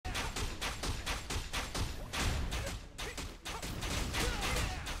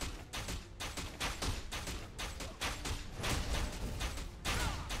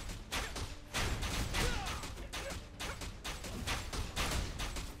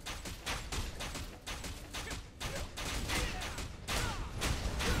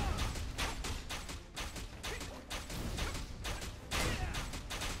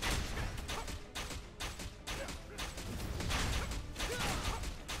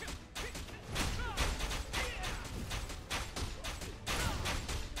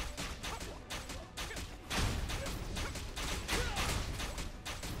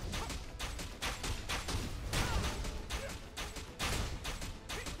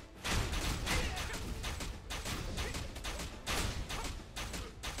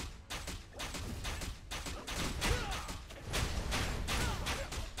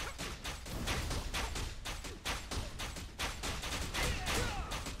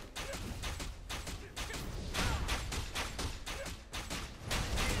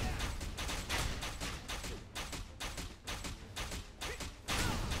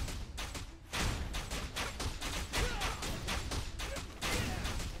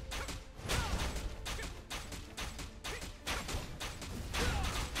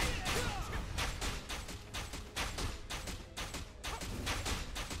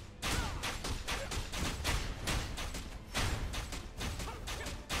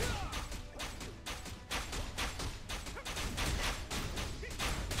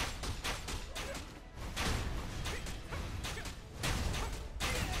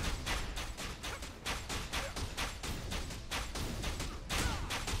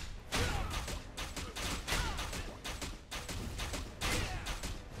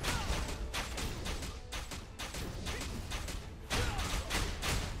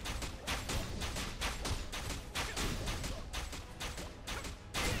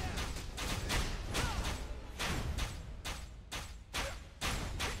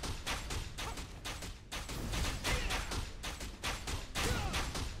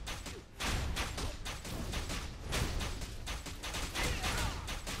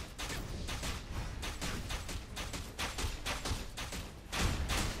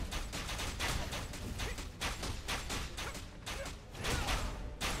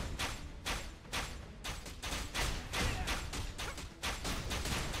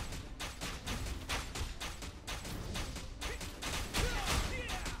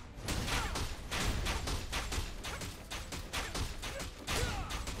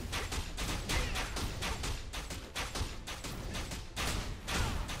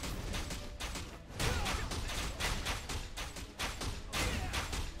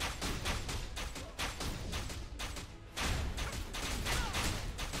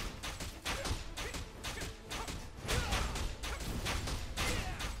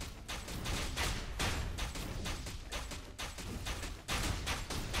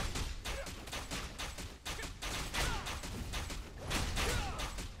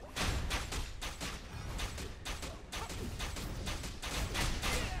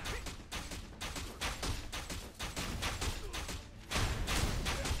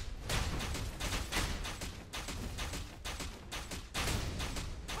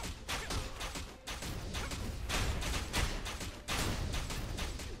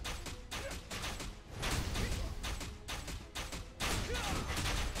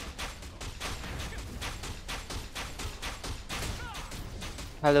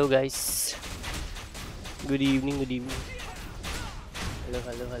Hello guys. Good evening, good evening. Hello,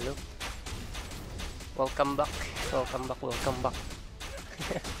 hello, hello. Welcome back. Welcome back, welcome back.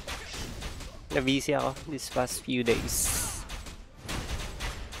 Na-busy ako this past few days.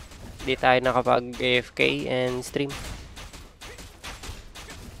 Hindi tayo nakapag-AFK and stream.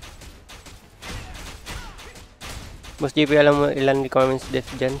 Boss JP, alam mo ilan requirements def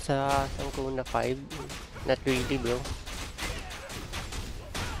dyan sa Sangkuna 5? Not really, bro.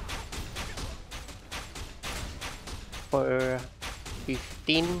 For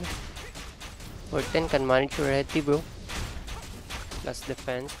 15 or 10 can manage already, bro. Plus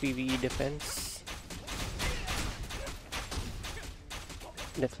defense, PvE defense.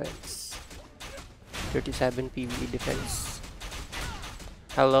 Defense. 37 PvE defense.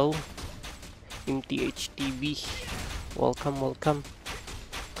 Hello, MTHTV. Welcome, welcome.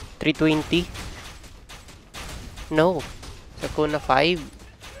 320? No. Sakuna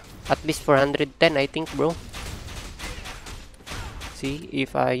 5. At least 410, I think, bro. See,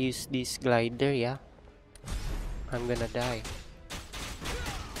 if I use this glider, yeah, I'm gonna die.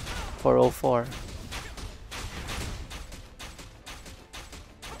 404.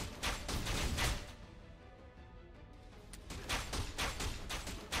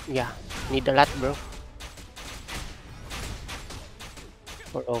 Yeah, need a lot, bro.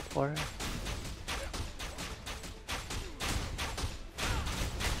 404.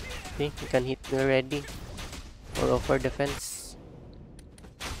 See, you can hit me already. 404 defense.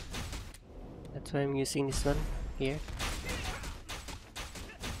 That's why I'm using this one here.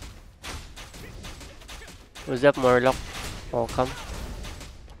 What's up, Morlock? Welcome.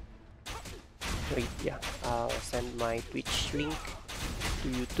 Wait, yeah, I'll send my Twitch link to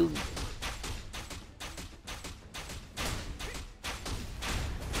YouTube.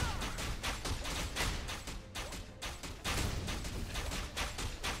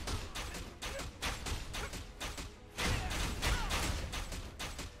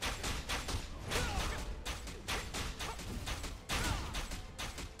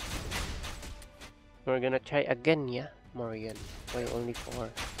 We're gonna try again, yeah, Morgan. Why only 4?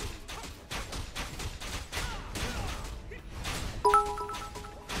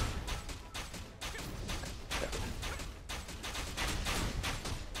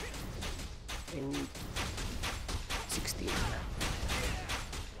 And 16. 16.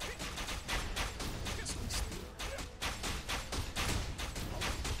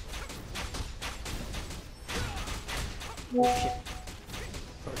 Oh shit.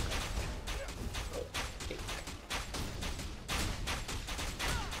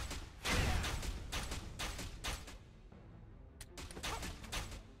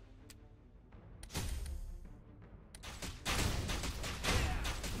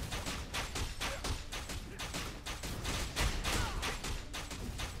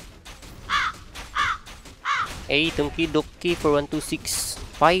 Hey, Tunki Doki for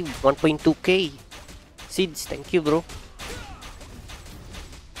 1265, 1.2k. Seeds, thank you, bro.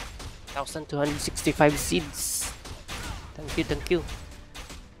 1,265 seeds. Thank you, thank you.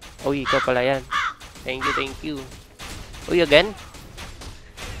 Oh, ikaw pala yan. Thank you, thank you. Oh, again?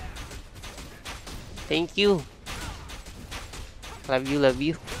 Thank you. Love you, love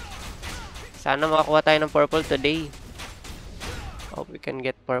you. Sana makakuha tayo ng purple today. Hope we can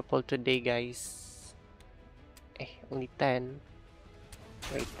get purple today, guys. Only 10.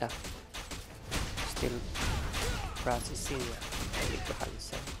 Wait, still processing. I need to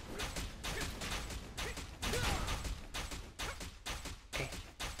cancel. Okay.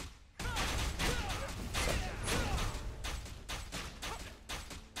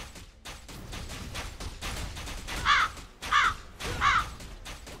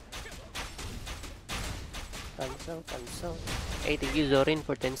 Cancel. Hey, thank you, Zorin,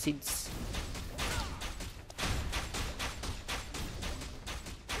 for 10 seeds.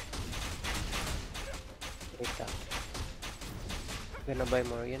 Wait, I'm gonna buy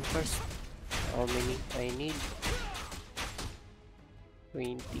Morian first. How many I need?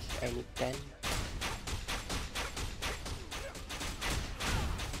 20. I need 10.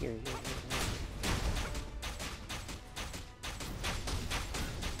 Here.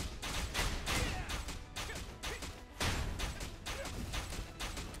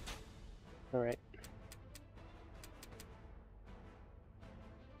 Alright.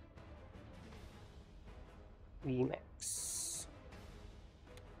 VMAX.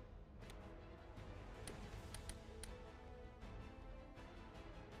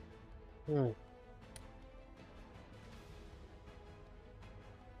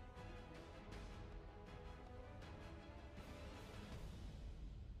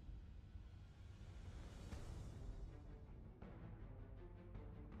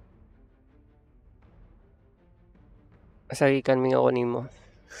 Sagikan mi nga kunin mo.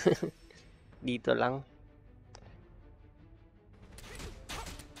 Dito lang.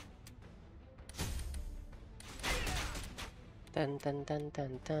 Tan tan tan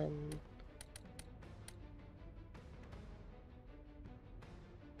tan tan.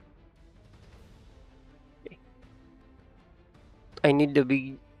 I need the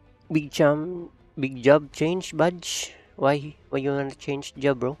big job change badge. Why you wanna change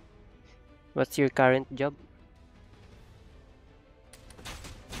job, bro? What's your current job?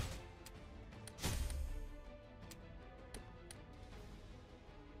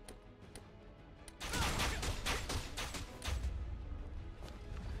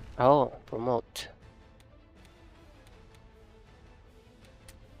 Oh, promote.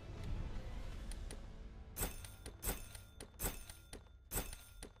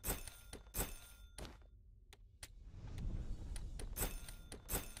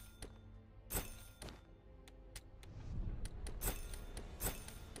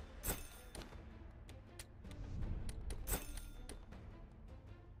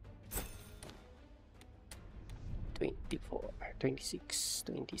 $24,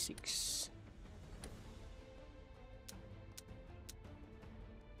 $26.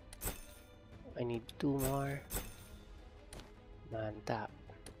 I need 2 more. Mantap.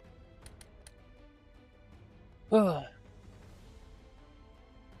 Oh.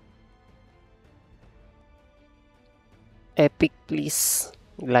 Epic, please.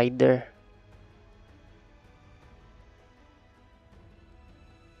 Glider.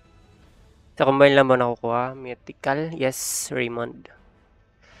 Sa combine lang ba nakukuha? Mythical? Yes, Raymond.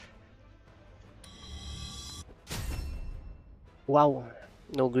 Wow.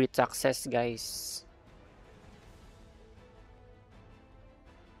 No great success, guys.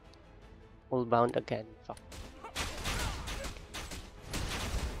 Full bound again. Fuck.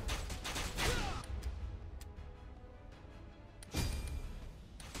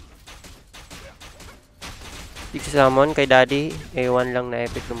 Big summon kay Daddy. A1 lang na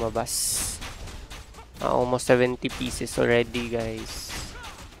epic lumabas. Almost 70 pieces already, guys.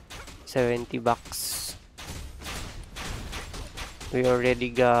 70 bucks. We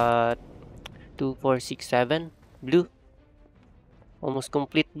already got 2, 4, 6, 7 blue. Almost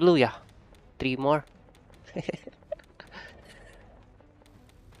complete blue, yeah. 3 more.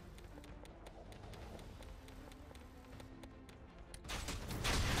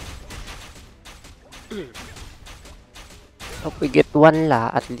 Hope we get 1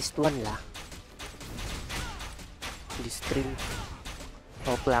 la, at least 1 la. This stream.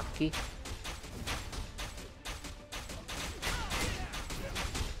 Hope lucky.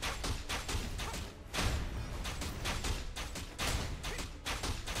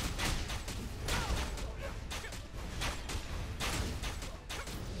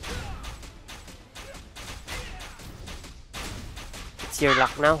 It's your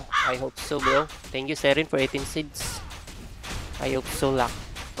luck now. I hope so, bro. Thank you, Serin, for 18 seeds. I hope so, luck.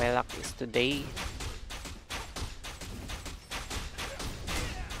 My luck is today.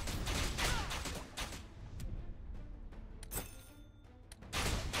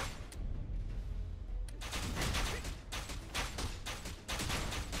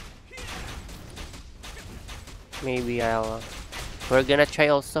 Maybe we're gonna try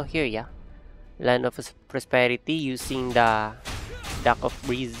also here, yeah. Land of Prosperity using the Duck of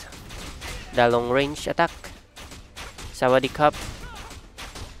Breeze. The long range attack. Sawadee-Cup.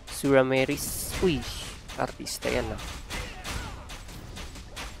 Surameris. Uy, artista yan ah.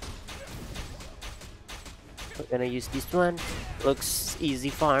 We're gonna use this one. Looks easy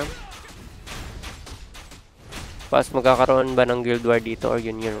farm. Pas magkakaroon ba ng guild war dito or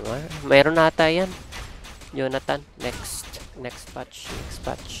yun? Mayroon nata yan. Jonathan, next patch.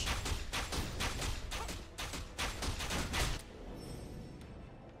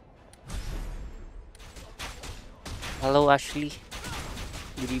 Hello, Ashley.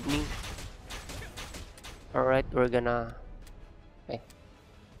 Good evening. Alright, we're gonna... Okay.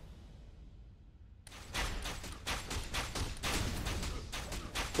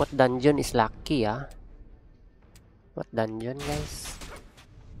 What dungeon is lucky, ah? What dungeon, guys?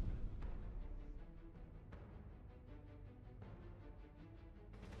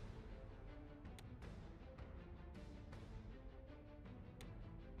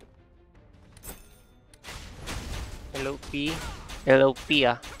 LOP. LOP,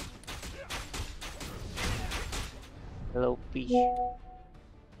 ah. LOP.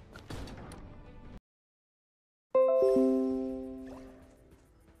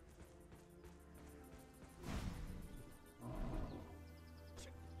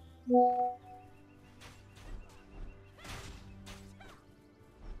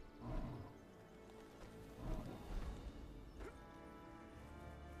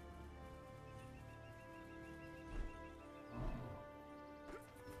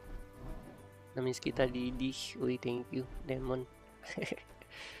 Namiss kita, Didi. Uy, thank you, Demon.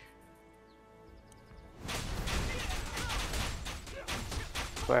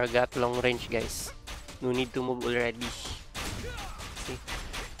 Forgot long range, guys. No need to move already. See?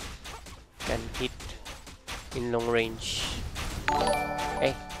 Can hit in long range.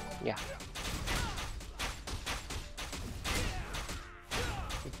 Hey, yeah.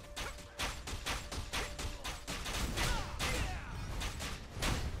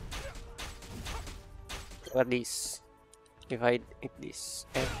 Look at this. If I hit this,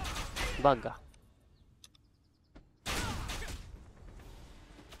 baga.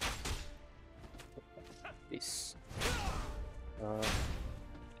 This.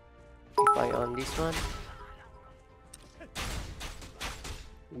 If I on this one,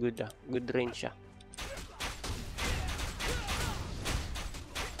 good range siya.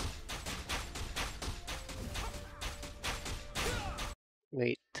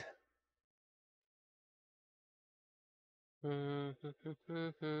 Wait.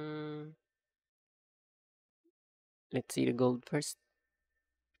 Let's see the gold first.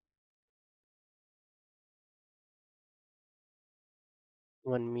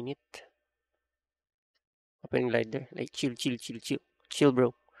 One minute. Open glider. Like chill,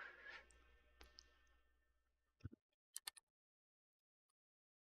 bro.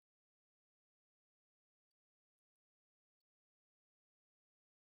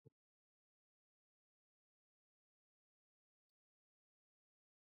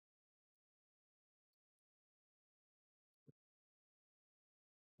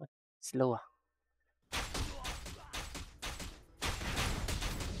 Slow ah.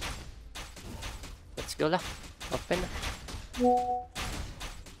 Let's go lah. Open na.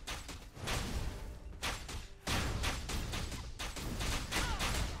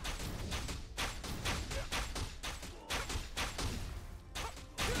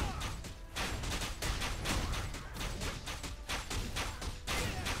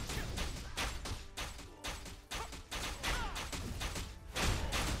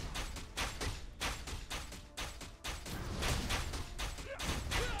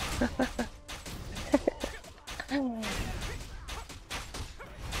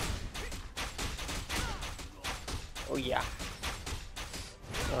 Oh yeah.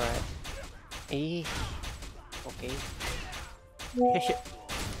 Alright. Okay.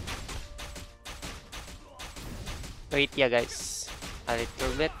 Wait, yeah, guys. A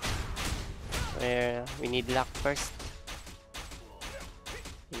little bit. Where we need luck first.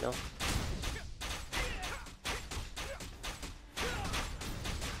 You know.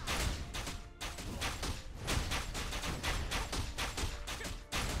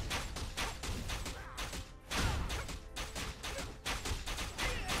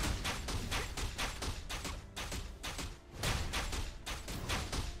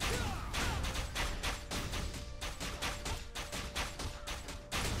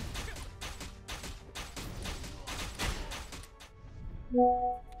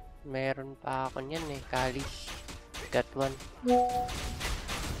 Meron pa ako niyan eh, Kali. Got one.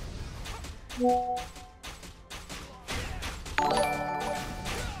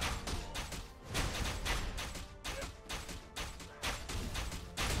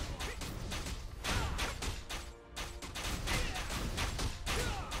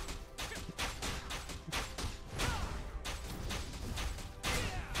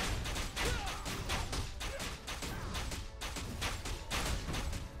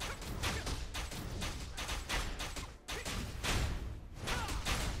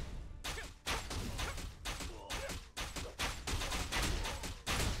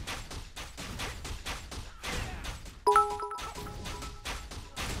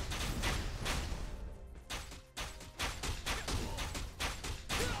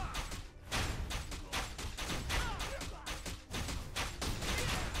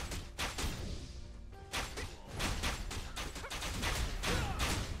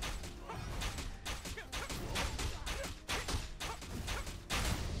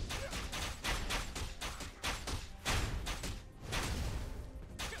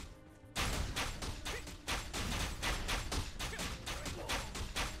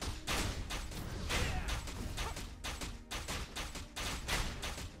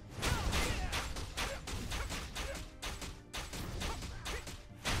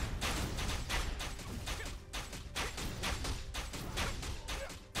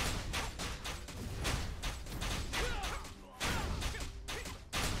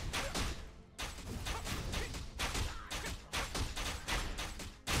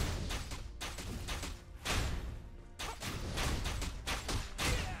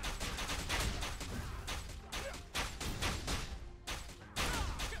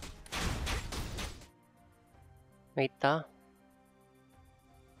 Wait ah.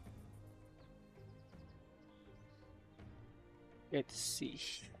 Let's see.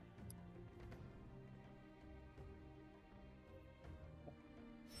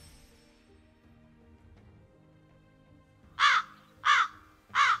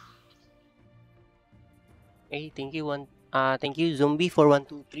 Hey, thank you thank you Zombie for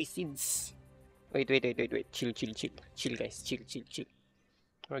 123 seeds. Wait. Chill guys, chill.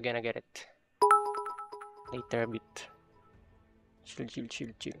 We're gonna get it. Later a bit.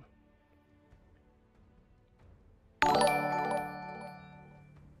 Chill.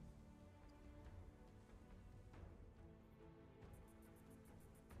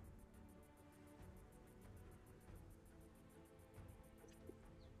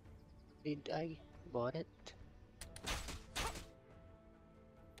 Did I bought it?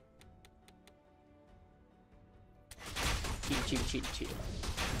 Chill.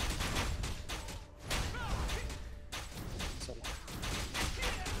 So,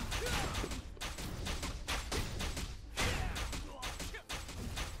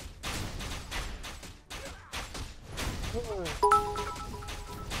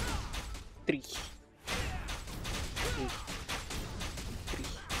 three.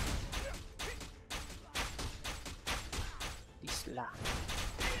 Isla.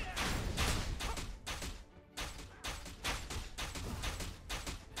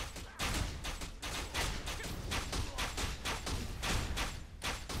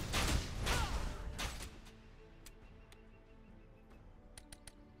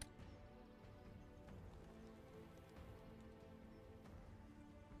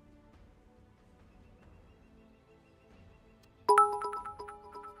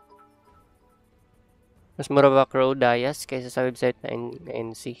 Mas mura ba Crow Dias kaysa sa website na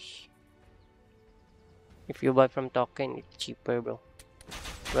NC? If you buy from token, it's cheaper, bro.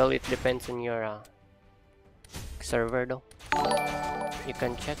 Well, it depends on your server, though. You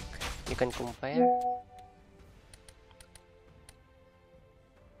can check. You can compare.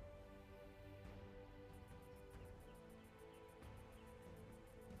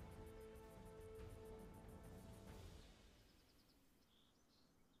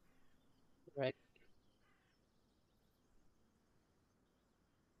 Right.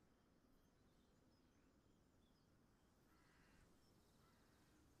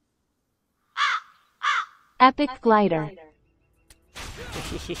 Epic glider.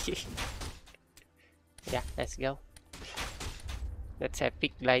 Yeah, let's go. That's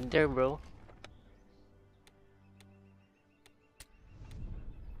epic glider, bro.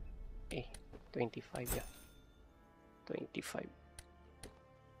 Eh, 25, yeah. 25.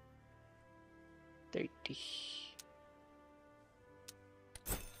 30.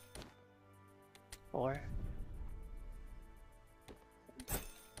 4.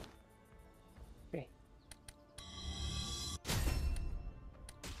 Okay.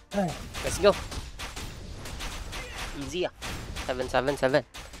 Let's go. Easy 777.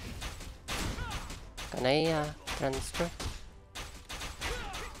 Can I transfer?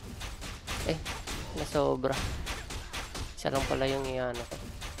 Eh, nasobra. Isa lang pala yung iano ko.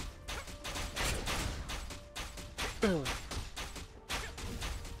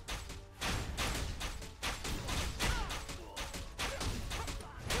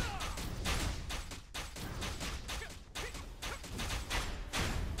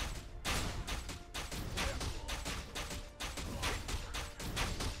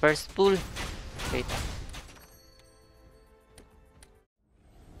 First pull. Wait.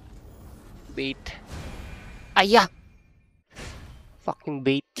 Bait. Aya! Fucking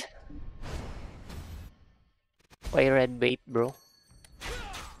bait. Why red bait, bro?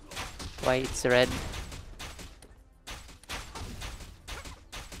 Why it's red?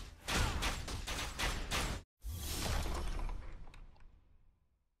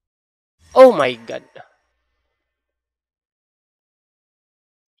 Oh my god.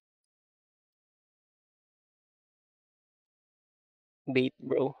 Bait,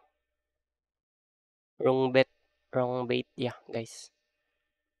 bro. Wrong bet. Wrong bait. Yeah, guys.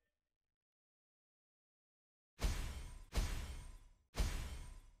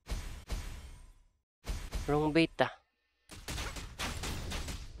 Wrong bait ah.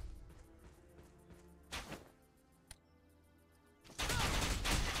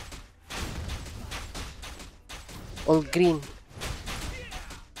 All green.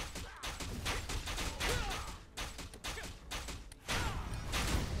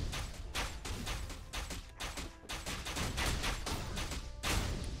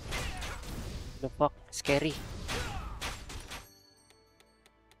 The fuck? Scary.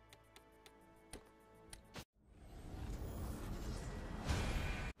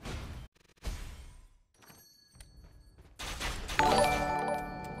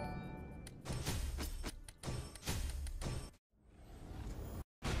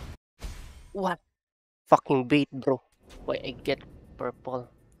 What? Fucking bait, bro. Why I get purple?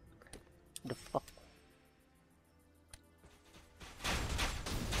 The fuck?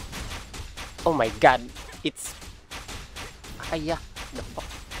 Oh my god. It's... Aya. The fuck?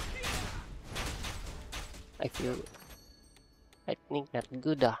 I feel... I think not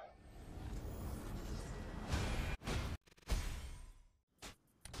good ah.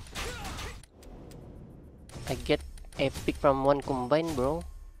 I get epic from one combine, bro.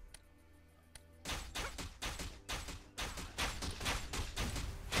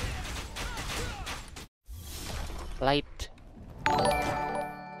 Light.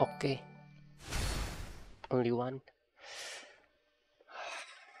 Okay. Only one.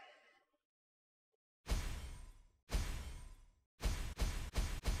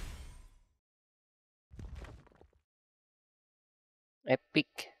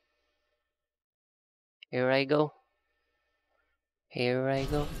 Epic. Here I go. Here I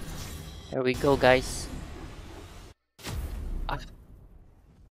go. Here we go, guys. Ah,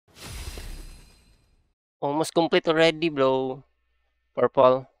 almost complete already, bro.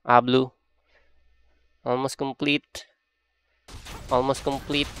 Purple. Blue. Almost complete. Almost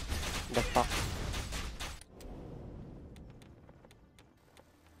complete. The fuck?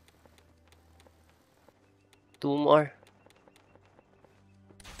 Two more.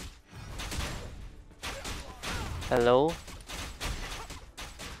 Hello?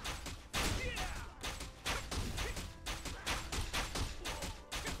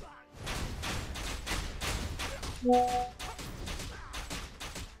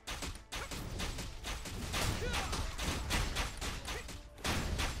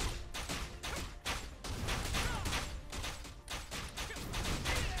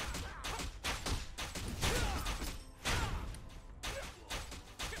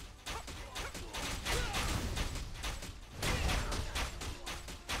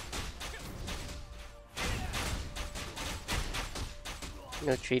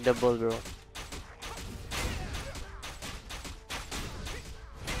 No tradable, bro.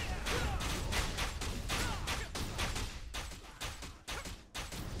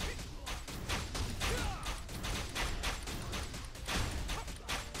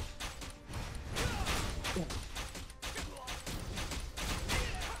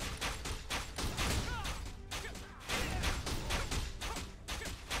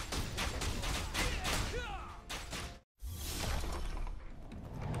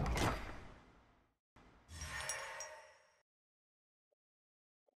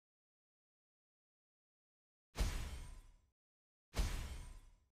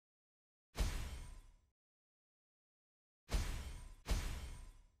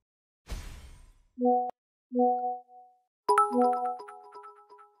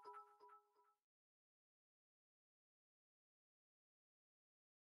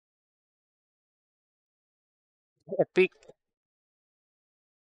 Epic.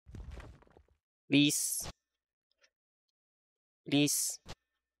 Please. Please.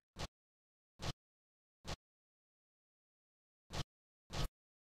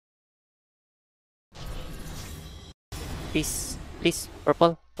 Please. Please.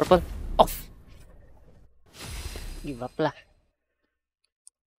 Purple. Purple. Off. Give up lah.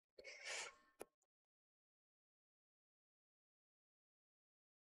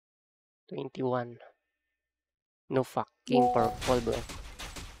 21. No fucking purple, bro.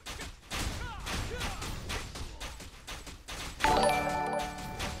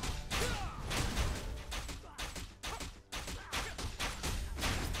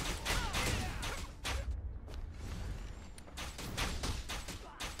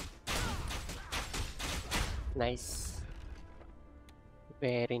 Nice.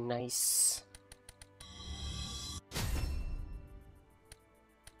 Very nice.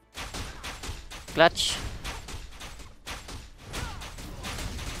 Clutch.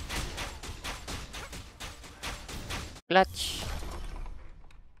 Clutch.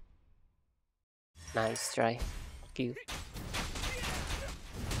 Nice try. Q.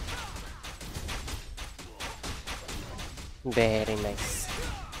 Very nice.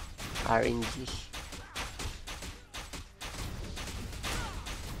 RNG.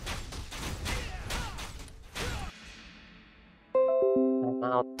 I'm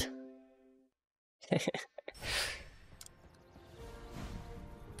out.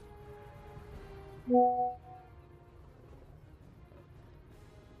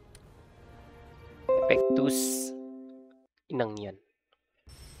 Epectus. Inang yan.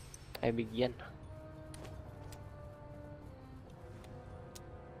 Ay bigyan.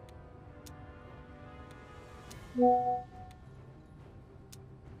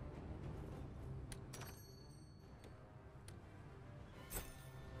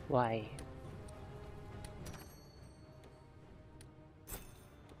 Why?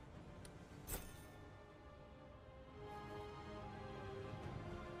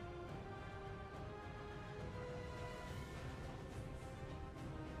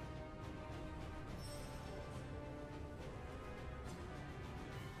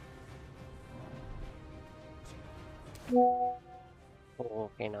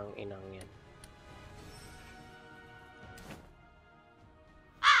 Okay nang inang yan.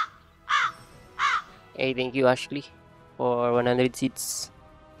 Hey, thank you Ashley for 100 seats.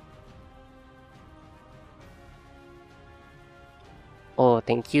 Oh,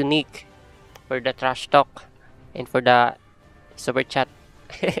 thank you Nick for the trash talk and for the super chat.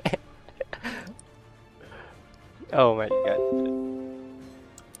 Oh my god.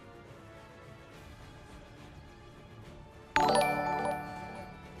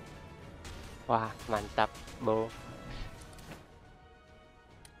 Wah, mantap, bro.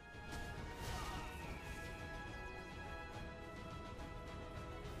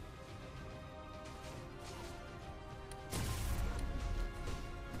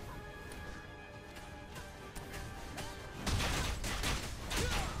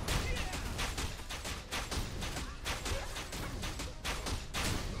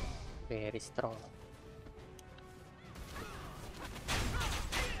 Very strong.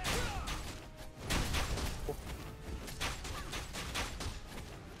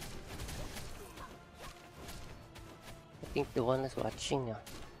 I think the one is watching.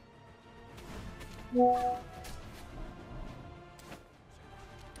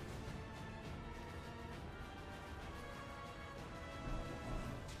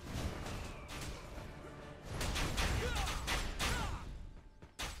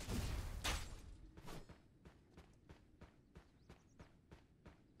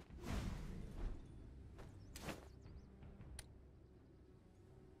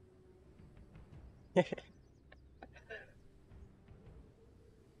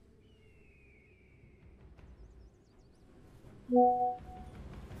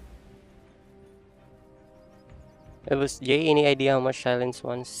 It was Jay. Any idea how much silence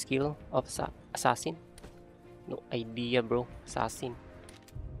one's skill of assassin? No idea, bro. Assassin.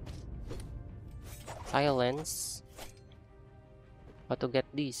 Silence. How to get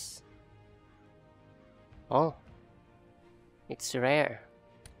this? Oh, it's rare.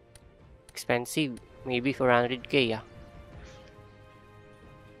 Expensive. Maybe 400k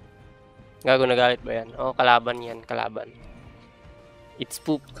Gago, nagalit ba yan? Oh, kalaban yan. Kalaban. It's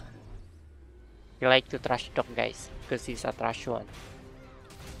poop. You like to trash talk, guys. Because he's a trash one.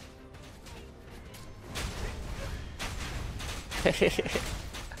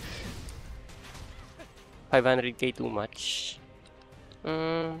 $500k too much.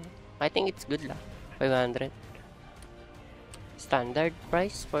 I think it's good lah. 500. Standard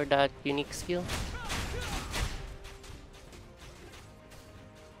price for that unique skill.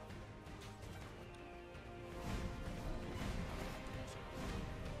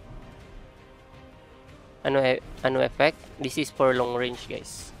 Ano effect? This is for long range,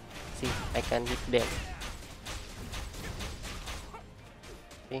 guys. See, I can hit them.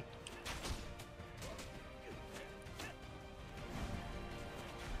 See?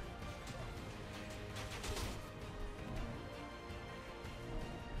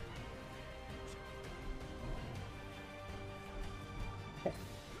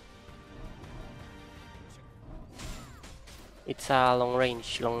 It's a long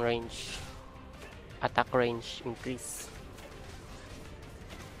range attack range increase.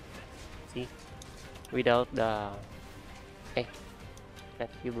 See, without the not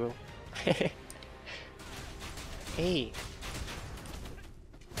you, bro. Hey,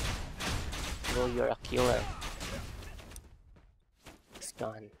 bro, you're a killer. It's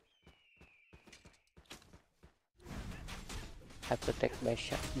gone. I protect my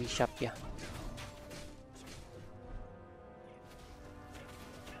bishop, yeah.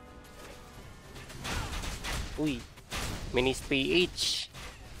 Uy, minis PH.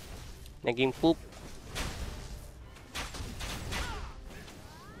 Naging poop.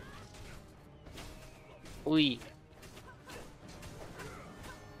 Uy.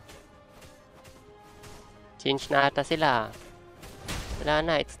 Change na ata sila. Wala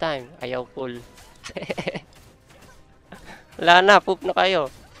na, it's time. Ayaw pull. Wala na, poop na kayo.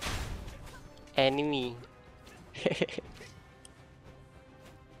 Enemy.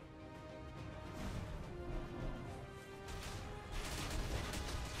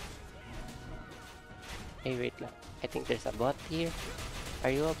 Hey, wait lang. I think there's a bot here.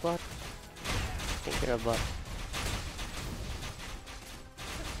 Are you a bot? I think you're a bot.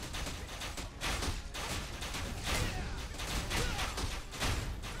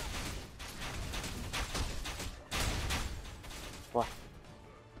 What?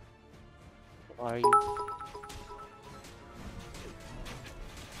 Who are you?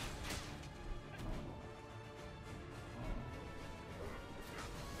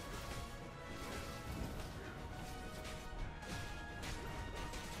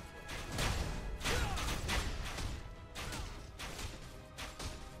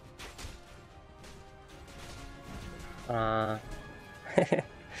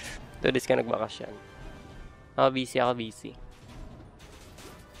 Tudis ka nagbakasyon. Ako busy.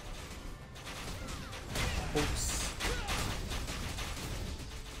 Oops.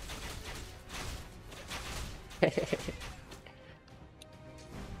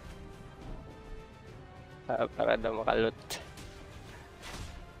 Para daw makalot.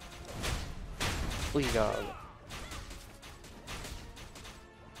 Uy, gago.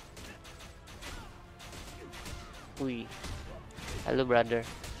 Uy. Hello, brother.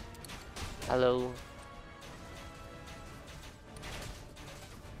 Hello.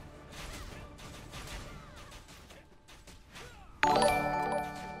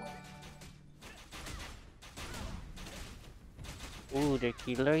 Ooh, they're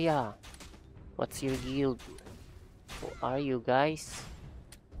killer, yeah. What's your guild? Who are you guys?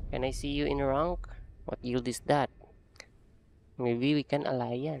 Can I see you in rank? What guild is that? Maybe we can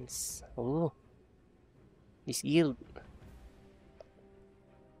alliance. Ooh. This guild.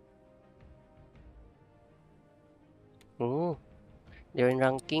 Ooh. They're in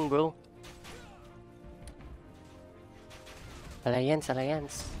ranking, bro. Alliance.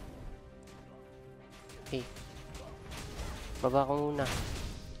 Hey. Baba ko muna.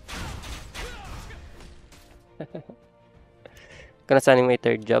 Kung nasaan yung may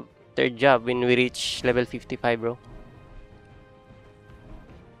third job. Third job when we reach level 55, bro.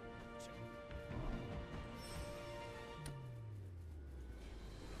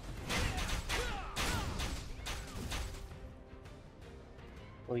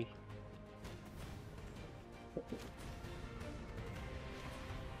 Uy.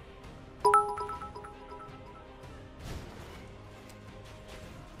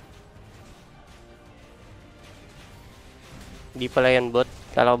 Hindi pala yan bot.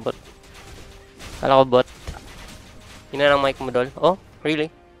 Kala ko bot. Yun na lang mic mo, dol. Oh, really?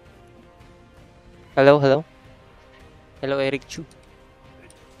 Hello. Hello, Eric Chu.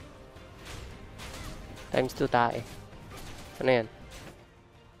 Times 2 tae. Ano yan?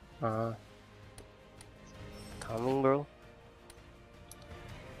 Coming, bro.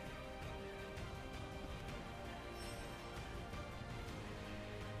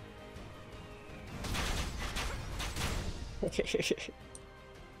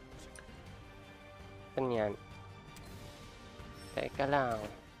 Ano yan? Teka lang.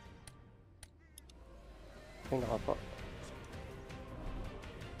 Ay, naka po.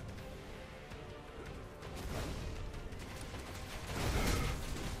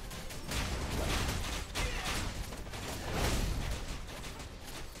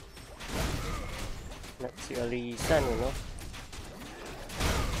 Si Alisan, you know?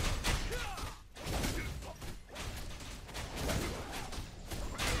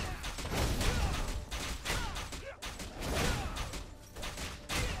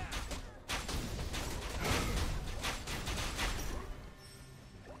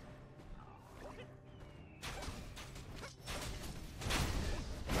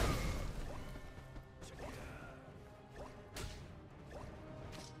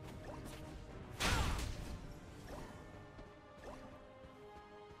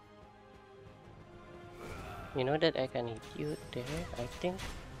 You know that I can hit you there, I think.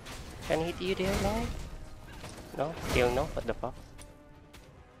 Can hit you there, like? No? Still no? What the fuck?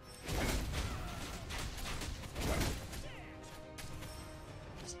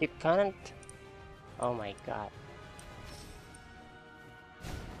 It can't? Oh my god.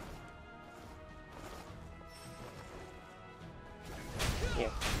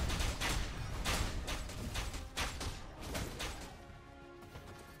 Yeah.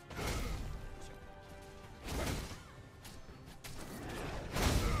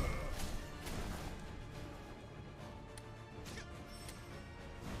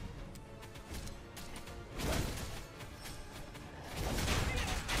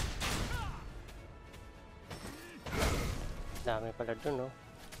 Dami pala dun, no?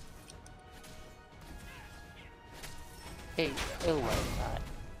 Hey, oh my god.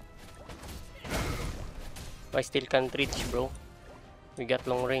 I still can't reach, bro. We got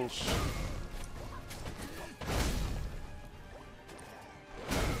long range.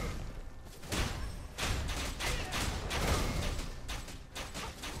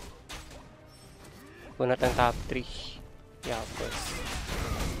 Punat ang top 3. Yeah, of course.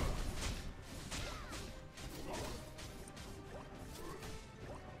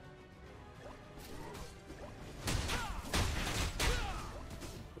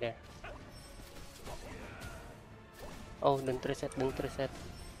 There. Oh, don't reset.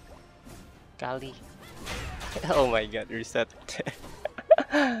 Kali. Oh my god, reset.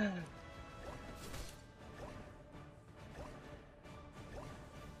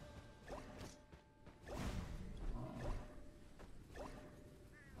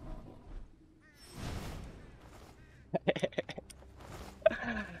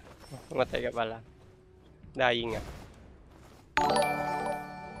 Matay ka pala. Dying nga.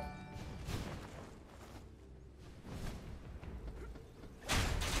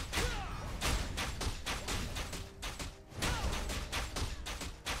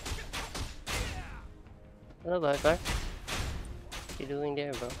 Hello, Viper. What you doing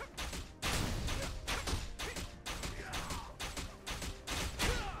there, bro?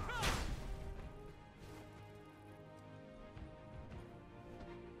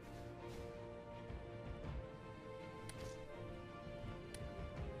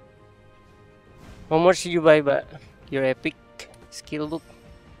 How much did you buy your epic skill book?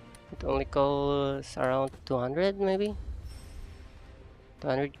 It only costs around 200 maybe?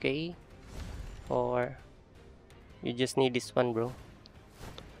 200k? Or you just need this one, bro?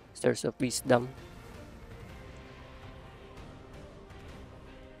 Stairs of Wisdom.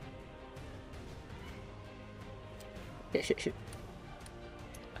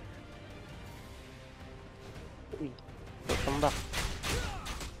 Uy, welcome back.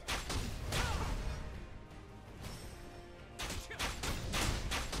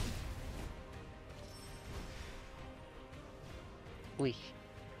 Uy.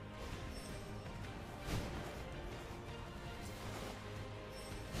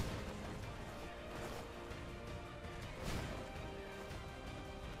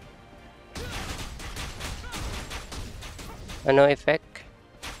 Ano effect?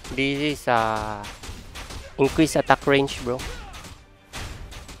 This is increase attack range, bro.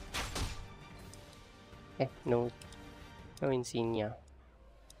 No insignia.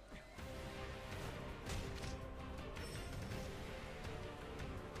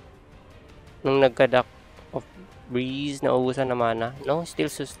 Nung nagka-duck of breeze, naubusan na mana. No, still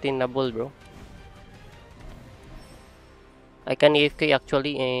sustainable, bro. I can AFK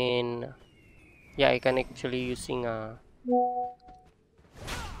actually, and yeah, I can actually using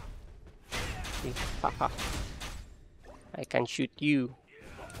haha. I can shoot you.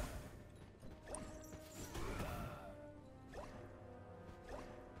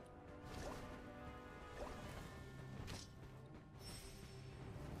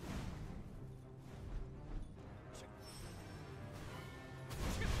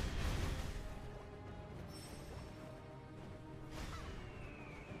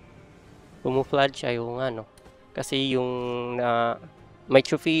 Camouflage, ayaw nga, no? Kasi yung my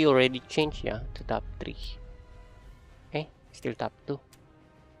trophy already changed, yeah, to top 3. Still top 2.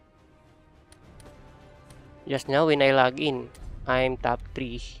 Just now when I log in, I'm top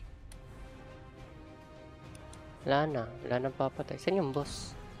 3. Wala na papatay. Saan yung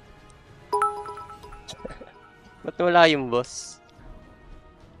boss? Ba't wala yung boss?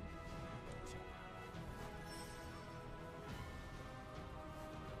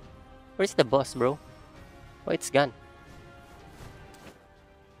 Where's the boss, bro? Oh, it's gone.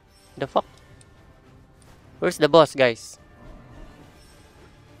 The fuck? Where's the boss, guys?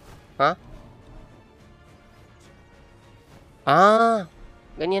 Huh?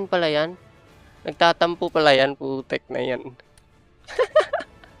 Ganyan pala yan. Nagtatampo pala yan, putek na yan.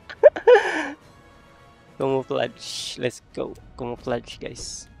 Camouflage. Let's go. Camouflage,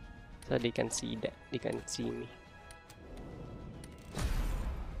 guys. So they can see that. They can see me.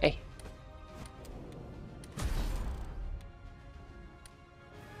 Okay.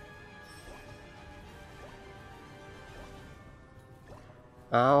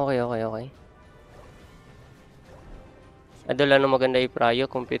 Adala na maganda i-prayo.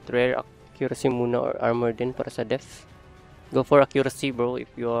 Compete rare, accuracy muna or armor din para sa def. Go for accuracy, bro, if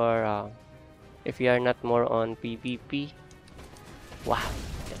you are not more on PvP. Wow,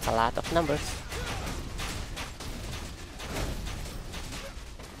 that's a lot of numbers.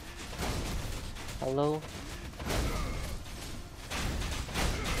 Hello.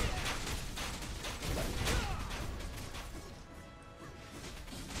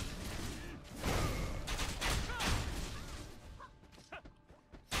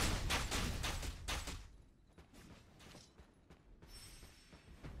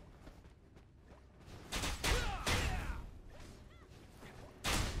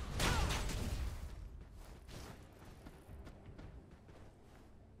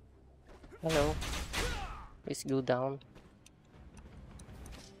 Hello. Please go down.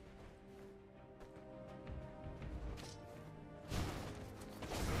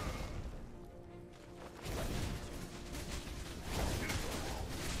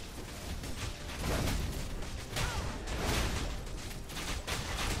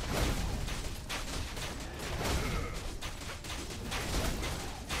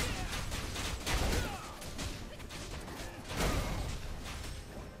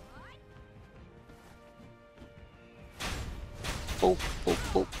 Poop, poop,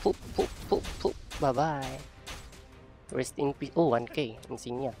 poop, poop, poop, poop, poop. Bye-bye. Rest in peace. Oh, 1k.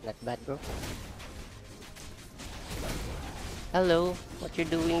 Insignia. Not bad, bro. Hello. What you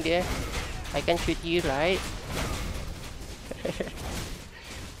doing there? I can shoot you, right?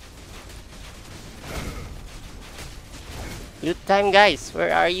 Loot time, guys.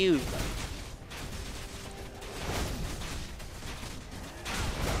 Where are you?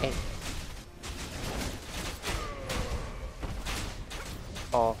 Hey.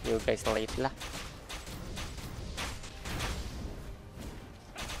 Oh, you guys late lah.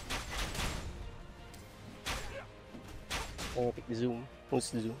 Epic zoom.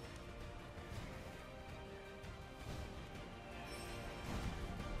 Who's zoom?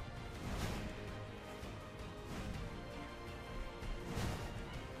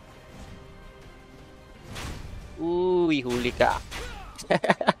 Uy, huli ka.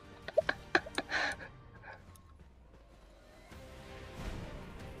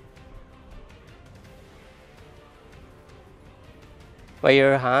 Why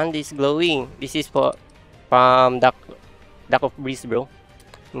your hand is glowing? This is from Duck of Breeze, bro.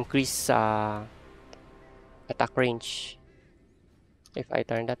 Increase attack range. If I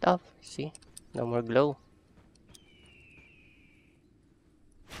turn that off, see? No more glow.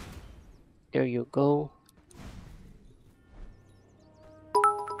 There you go.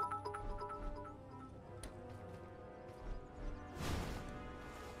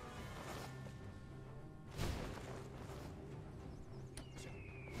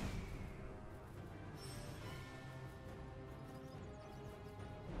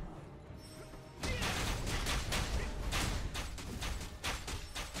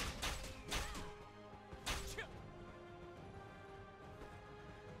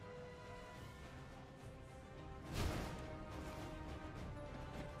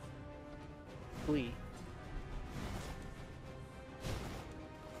 Uy.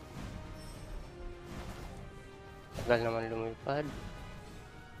 Tagal naman lumipad.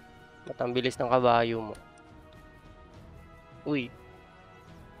 Ba't ang bilis ng kabayo mo? Uy.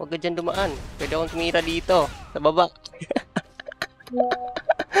 Huwag ka dyan dumaan. Pwede akong tumira dito. Sa baba.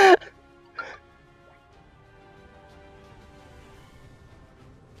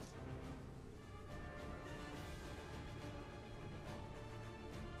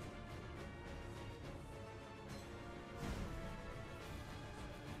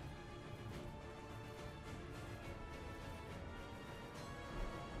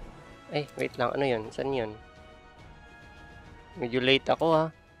 Ay, wait lang. Ano yun? Saan yun? Medyo late ako, ha.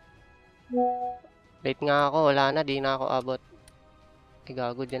 Late nga ako. Wala na. Di na ako abot. Ay,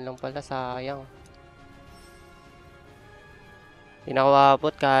 gago. Dyan lang pala. Sayang. Di na ako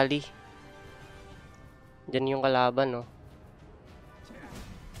abot. Kali. Dyan yung kalaban, no.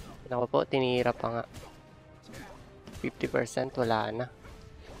 Ako po. Tinira pa nga. 50%. Wala na.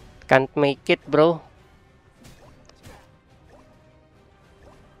 Can't make it, bro.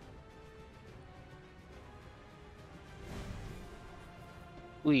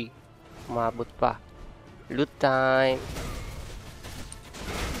 Uy, umabot pa. Loot time.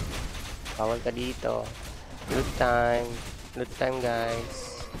 Bawal ka dito. Loot time. Loot time,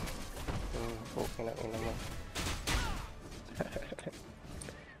 guys. Okay na, ina mo.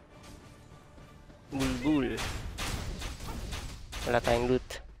 Bulbul. Wala tayong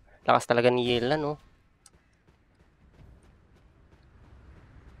loot. Lakas talaga ni Yela, no?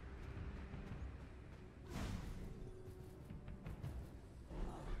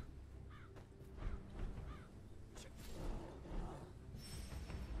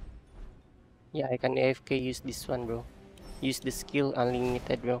 Yeah, I can AFK use this one, bro. Use the skill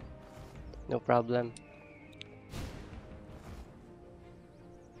unlimited, bro. No problem.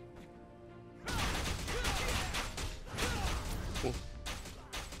 Okay.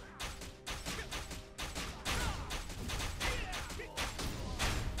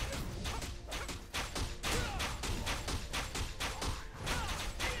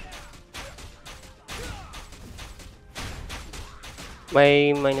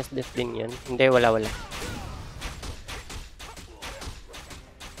 May minus death din yan. Hindi, wala.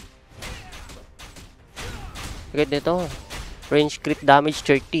 Agad dito. Range crit damage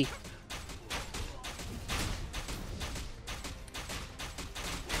 30.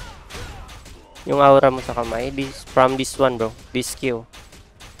 Yung aura mo sa kamay. From this one, bro. This skill.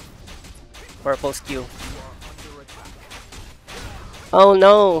 Purple skill. Oh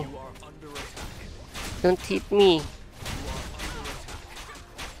no! Don't hit me.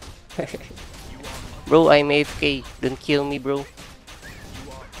 Bro, I'm AFK. Don't kill me, bro.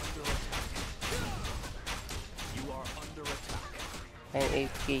 I'm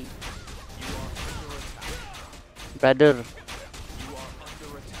AFK. Brother,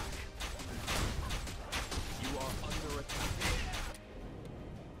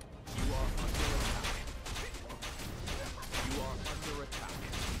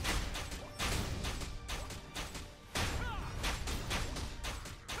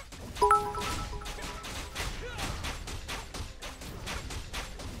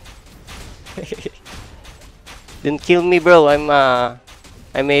 Don't kill me, bro. I'm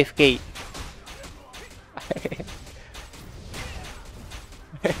AFK.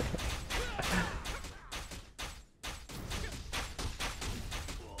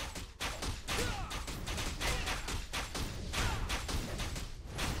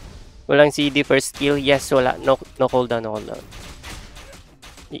 Walang CD first skill. Yes, wala. No, no cooldown, no cooldown.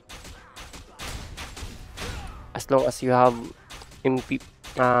 As long as you have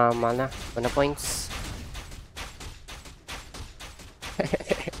mana points.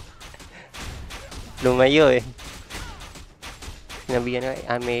 Lumayo eh. Sinabihan na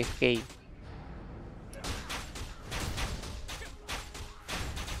I'm AFK.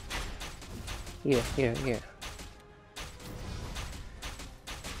 Here.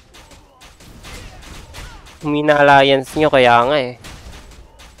 Humina alliance nyo kaya nga eh.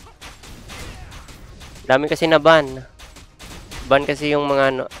 Dami kasi na ban. Ban kasi yung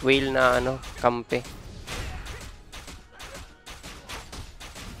mga whale na kampe.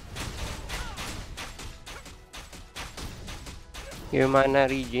 Your mana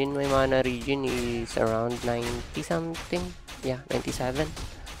region, my mana region is around 90 something. Yeah, 97.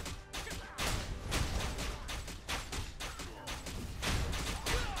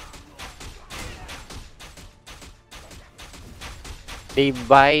 They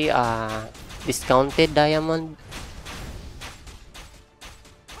buy discounted diamond.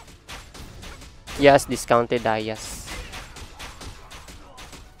 Yes, discounted yes.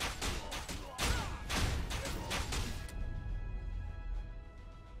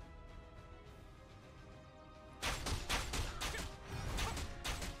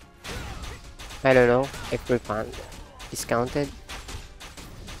 I don't know if refund discounted.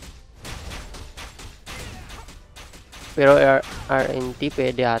 Pero RNT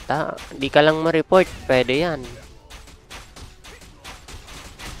pwede ata. Di ka lang ma-report, pwede yan.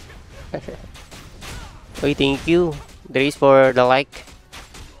 Oy, thank you, Drace, for the like.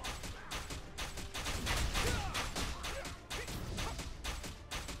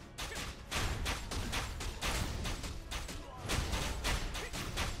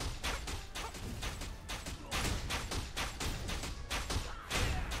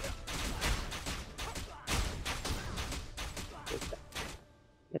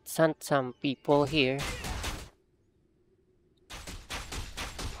 Let's hunt some people here.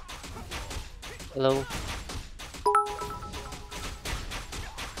 Hello.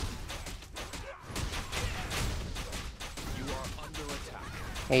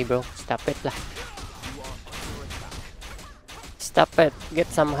 Hey bro, stop it lah. Stop it, get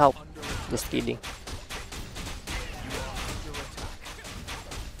some help. Just kidding.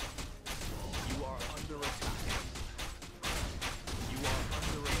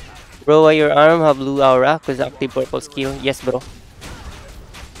 Bro, why your arm have blue aura? Cause active purple skill. Yes bro.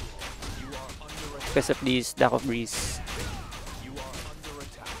 Because of this lack of breeze.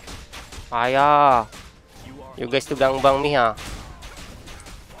 Aya. You guys to gangbang me ha.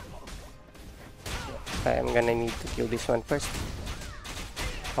 I'm gonna need to kill this one first.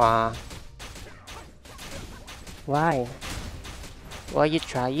 Why? Why are you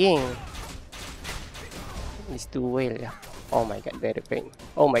trying? It's too well. Oh my god, very pain.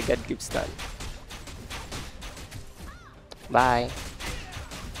 Oh my god, keep stun. Bye.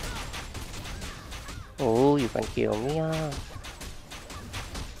 Oh, you can kill me.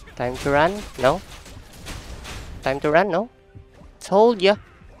 Time to run? No? Time to run? No? Told ya.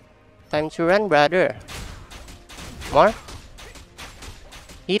 Time to run, brother. More?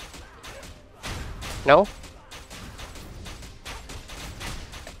 Hit? No?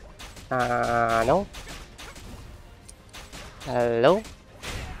 No? Hello?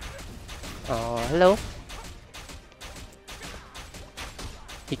 Oh, hello?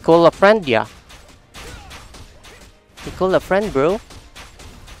 He call a friend, yeah? He call a friend, bro?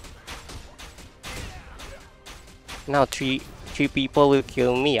 Now three people will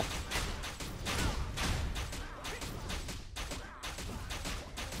kill me, yeah?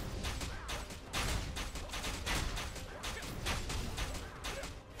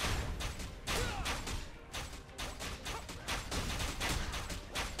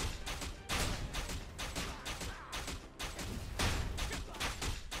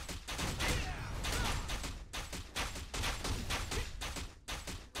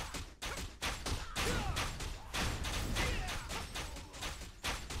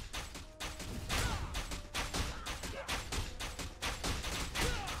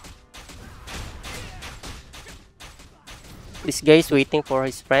 This guy is waiting for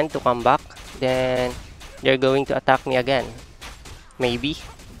his friend to come back. Then they're going to attack me again. Maybe.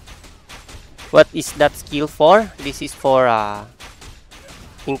 What is that skill for? This is for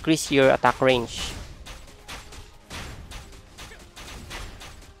increase your attack range.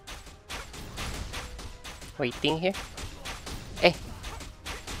 Waiting here. Eh.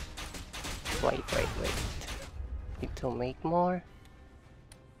 Wait. Need to make more.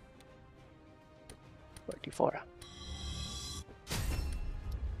 44.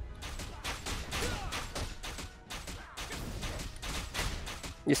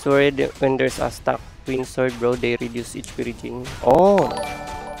 Just worried when there's a stack Queen Sword, bro. They reduce HP regen. Oh,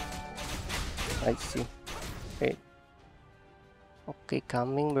 I see. Wait. Okay,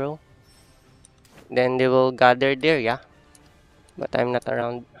 coming, bro. Then they will gather there, yeah. But I'm not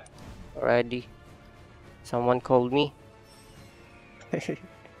around already. Someone called me.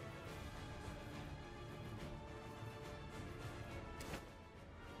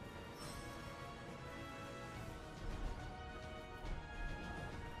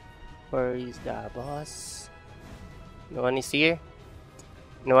 Where is the boss? No one is here.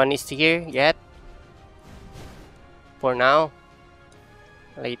 No one is here yet. For now.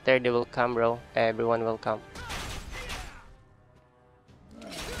 Later they will come, bro. Everyone will come.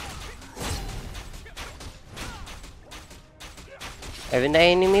 Even the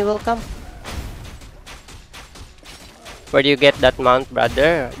enemy will come. Where do you get that mount,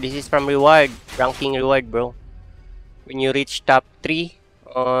 brother? This is from reward. Ranking reward, bro. When you reach top 3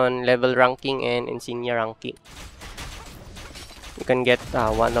 on level ranking and insignia ranking, you can get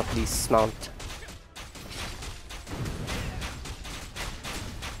one of these mount.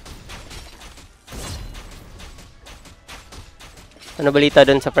 Ano balita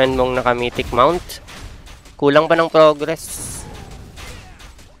dun sa friend mong naka-mythic mount? Kulang pa ng progress.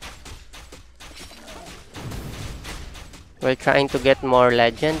 We're trying to get more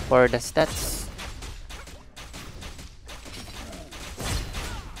legend for the stats.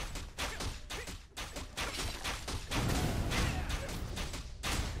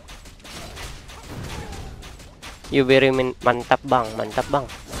 You very mantap bang, mantap bang.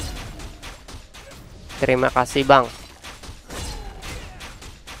 Terima kasih bang.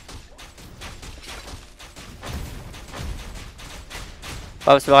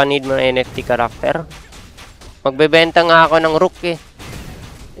 Paus, baka need mo ng NFT character. Magbebenta nga ako ng rook eh.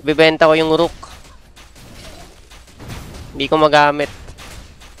 Ibebenta ko yung rook. Hindi ko magamit.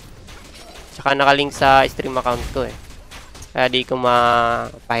 Tsaka nakalink sa stream account ko eh. Kaya di ko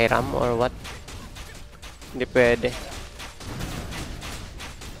mapahiram or what. Hindi pwede.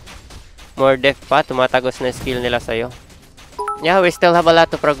 More depth pa. Tumatagos na skill nila sa'yo. Yeah, we still have a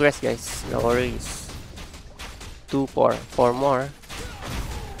lot to progress, guys. No worries. 2, 4. 4 more.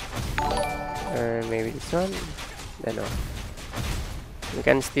 Or maybe this one. Then we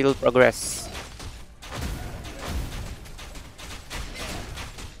can still progress.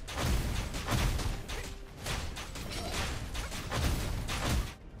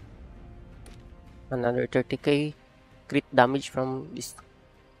 Another 30k crit damage from this.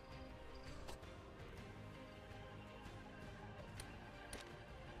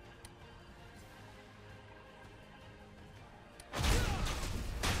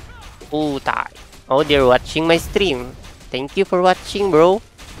 Oh, they're watching my stream. Thank you for watching, bro.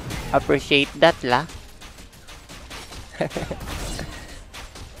 Appreciate that, la.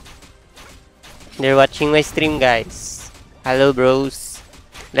 They're watching my stream, guys. Hello, bros.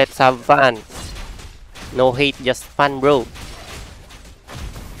 Let's have fun. No hate, just fun, bro.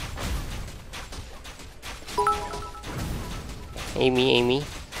 Amy.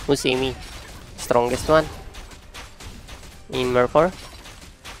 Who's Amy? Strongest one? In Merfor?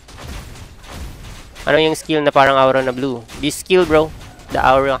 Ano yung skill na parang aura na blue? This skill, bro. The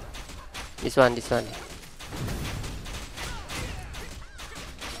aura. This one.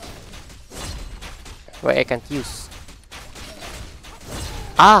 Why I can't use?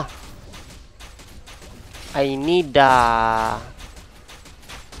 I need the...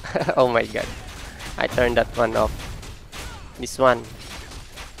 Oh my god. I turned that one off. This one.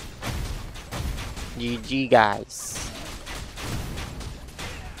 GG, guys.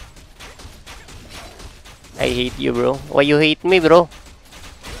 I hate you, bro. Why you hate me, bro?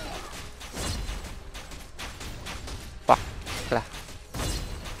 Fuck lah.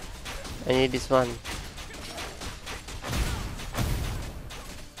 I need this one.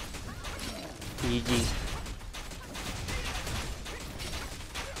 GG.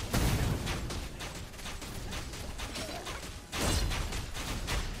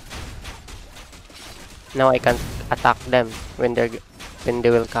 Now I can't attack them when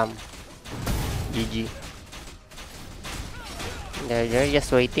they will come. GG. They're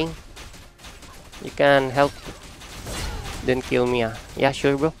just waiting. You can help. Don't kill me, ah. Yeah,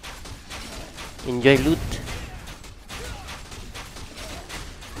 sure, bro. Enjoy loot.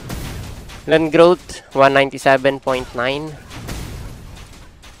 Land growth 197.9.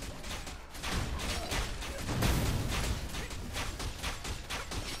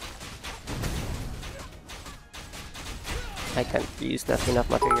 I can't use not enough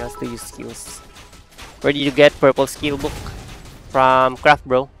materials to use skills. Where did you get purple skill book? From craft,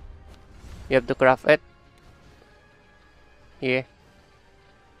 bro. You have to craft it. Here.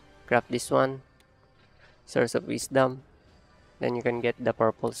 Craft this one. Source of wisdom. Then you can get the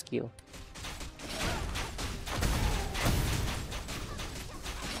purple skill.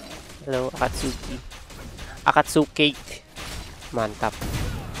 Hello, Akatsuki. Akatsuki. Mantap.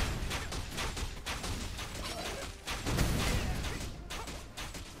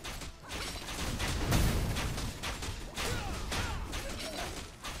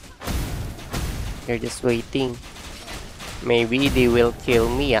 You're just waiting. Maybe they will kill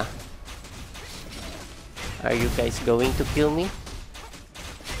me, ah. Are you guys going to kill me?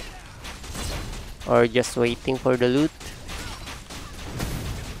 Or just waiting for the loot?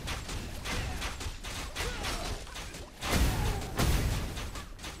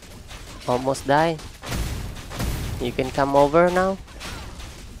 Almost die. You can come over now.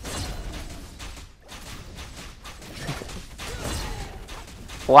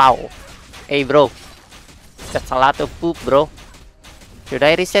 Wow. Hey bro. That's a lot of poop, bro. Should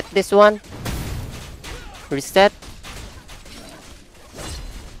I reset this one? Reset?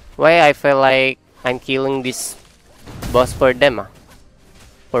 Why I feel like I'm killing this boss for them, ah?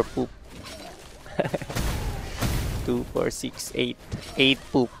 For poop. 2, 4, 6, 8. 8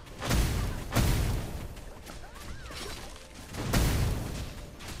 poop.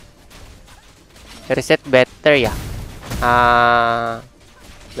 Reset better, yeah.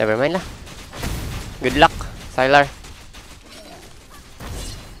 Never mind lah. Good luck, Sylar.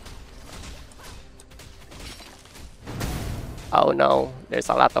 Oh no, there's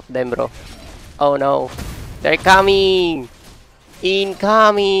a lot of them, bro. Oh no, they're coming!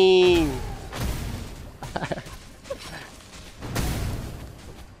 Incoming!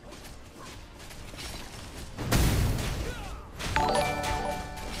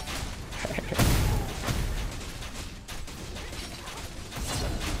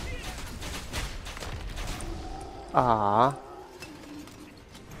 Ah,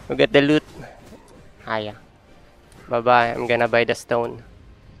 we get the loot. Yeah. Bye bye. I'm gonna buy the stone.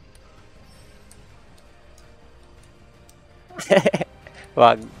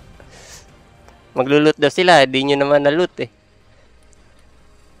 Wag. Maglulot daw sila. Di nyo naman na-loot eh.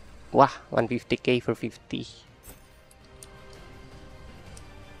 Wah, 150k for 50.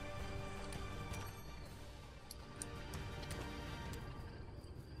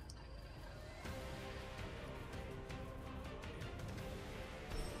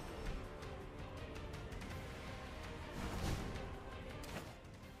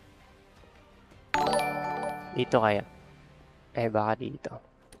 Dito kaya? Eh, baka dito.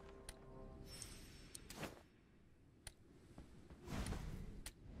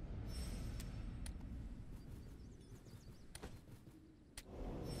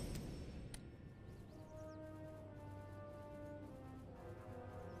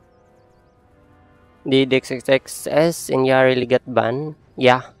 Did XXXS and Ya really got banned?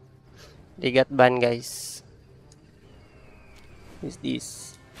 Yeah. They got banned, guys. Who's this?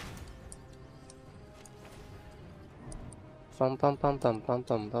 Pam pam pam pam pam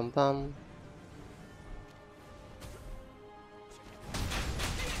pam pam pam.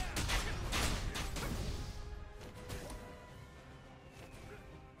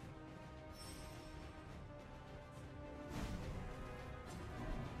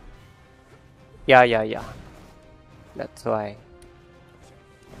 Yeah. That's why.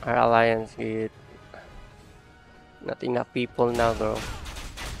 Our alliance get not enough people now, bro.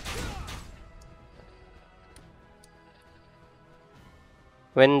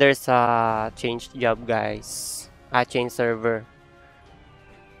 When there's a changed job, guys, a change server.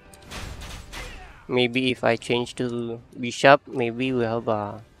 Maybe if I change to Bishop, maybe we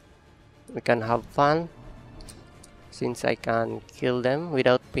can have fun. Since I can kill them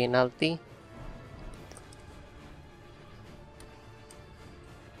without penalty.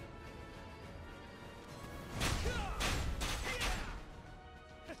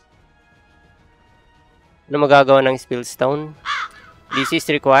 Ano magagawa ng Spillstone? This is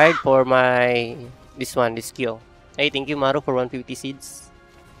required for this skill. Hey, thank you Maru for 150 seeds.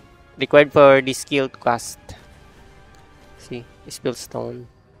 Required for this skill to cast. See, Spillstone.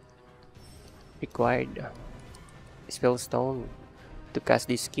 Required. Spillstone to cast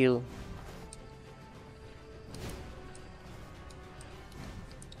this skill.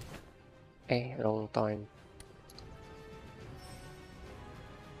 Eh, wrong time.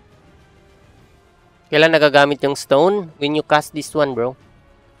 Kailan nagagamit yung stone? When you cast this one, bro.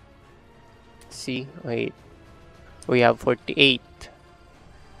 See? Wait. We have 48.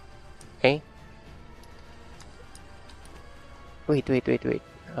 Okay. Wait.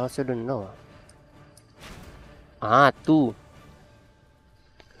 I also don't know. 2.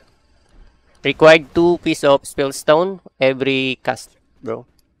 Required 2 piece of spell stone every cast, bro.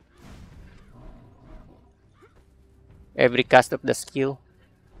 Every cast of the skill.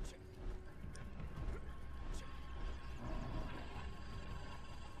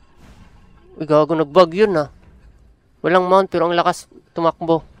 Uy, gago, nag-bug yun ah. Walang mount pero ang lakas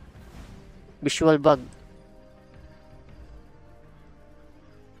tumakbo. Visual bug.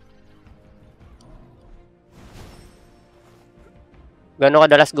 Gano'n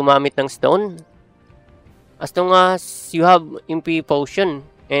kadalas gumamit ng stone? As long as you have MP potion.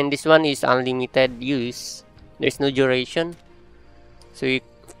 And this one is unlimited use. There's no duration. So you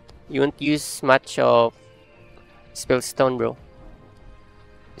won't use much of spellstone, bro.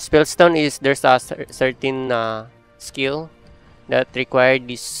 Spellstone is there's a certain skill that require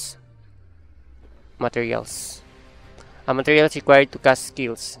these materials. Materials required to cast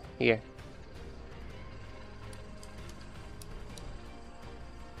skills here.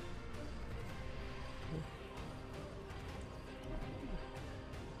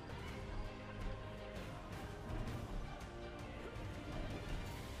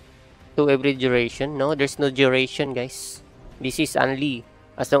 To every duration. No, there's no duration, guys. This is only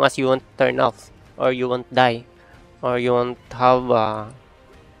as long as you won't turn off, or you won't die, or you won't have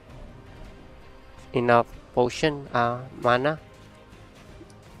enough potion, mana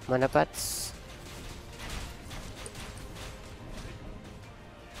pots.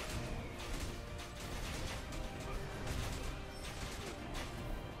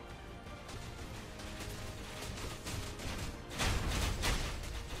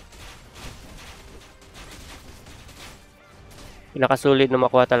 Pinakasulit na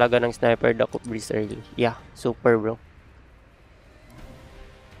makuha talaga ng sniper the breeze early. Yeah, super, bro.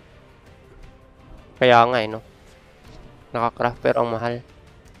 Kaya nga no. Nakakraft pero ang mahal.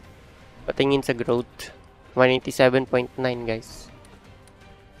 Patingin sa growth. 187.9 guys.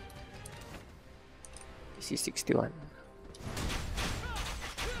 This is 61.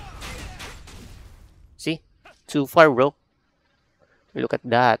 See? Too far, bro. Look at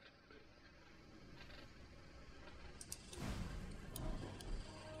that.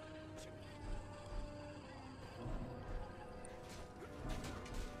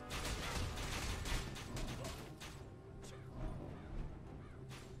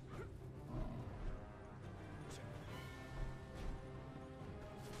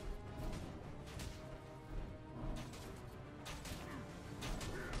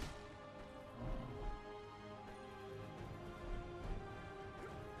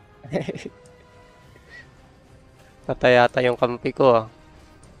 Patay yata yung kampi ko ah.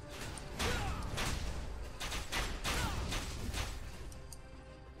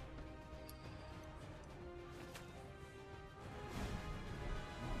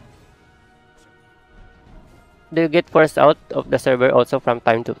 Do you get forced out of the server also from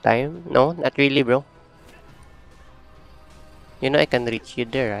time to time? No, not really, bro. You know I can reach you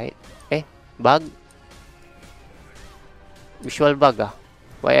there, right? Eh, bug? Visual bug ah.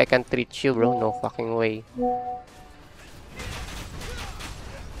 Why I can't reach you, bro? No fucking way.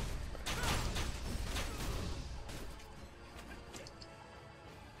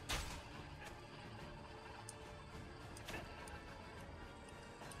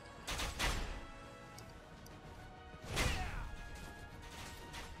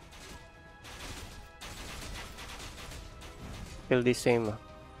 Still the same ah.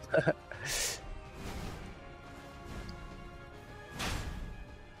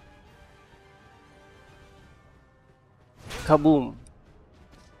 Kaboom!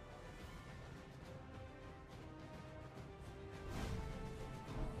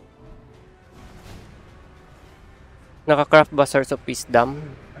 Naka-craft ba Source of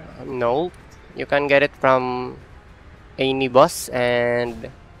Wisdom? No. You can get it from any boss and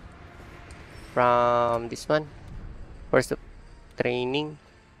from this one. Force of Training.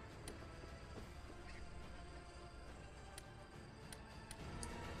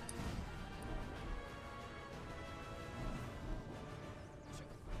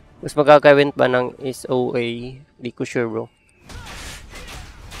 Mas magkakawin pa ng SOA? Di ko sure, bro.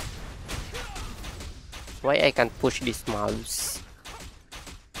 Why I can't push these mobs?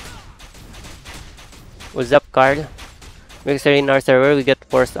 What's up, Carl? Because in our server, we get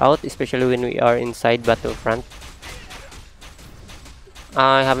forced out, especially when we are inside Battlefront.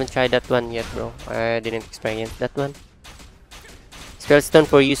 I haven't tried that one yet, bro. I didn't experience that one. Spellstone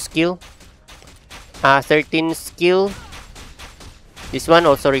for use skill. 13 skill. This one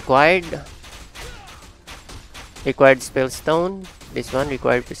also required. Required spell stone. This one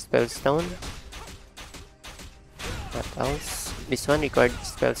required spell stone. What else? This one required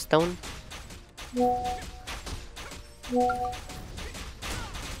spell stone.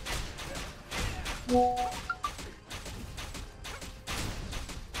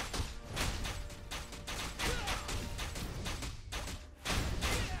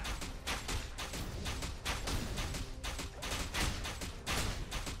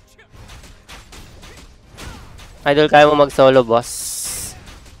 Idol, kaya mo mag-solo, boss?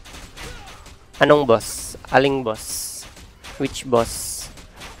 Anong boss? Aling boss? Which boss?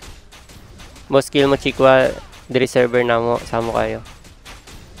 Boss kill mo, Chikwa. Diri server na mo. Samo kayo.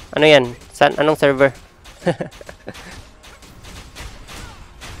 Ano yan? San? Anong server?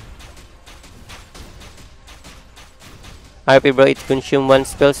 RP bro, it consume 1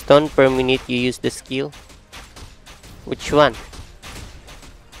 spell stone per minute you use the skill. Which one?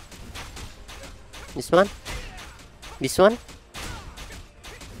 This one? This one?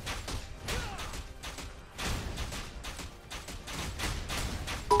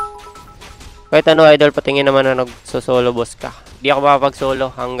 Kahit ano, idol, patingin naman na nag-solo boss ka. Di ako makapag-solo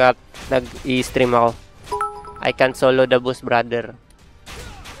hanggat nag-i-stream ako. I can't solo the boss, brother.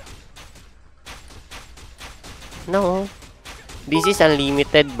 No. This is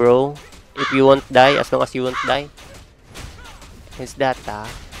unlimited, bro. If you won't die, as long as you won't die. Is that,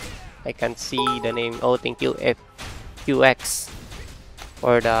 I can't see the name. Oh, thank you, FQX.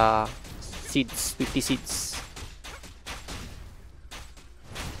 For the seeds, 50 seeds.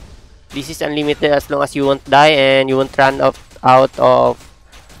 This is unlimited as long as you won't die and you won't run out of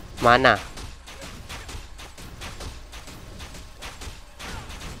mana.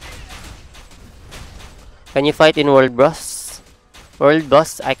 Can you fight in World Boss? World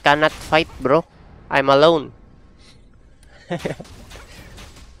Boss? I cannot fight, bro. I'm alone.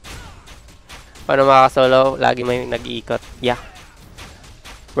 Paano makasolo? Lagi may nag-iikot. Yeah.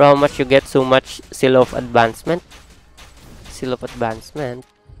 Bro, how much you get? So much seal of advancement. Seal of advancement.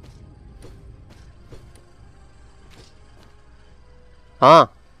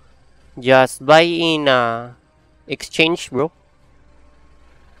 Huh? Just buy in exchange, bro.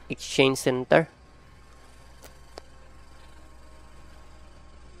 Exchange center.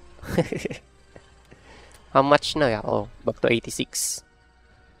 How much na? Yeah? Oh, back to 86.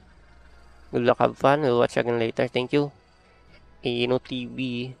 Good luck, have fun. We'll watch again later. Thank you. Ino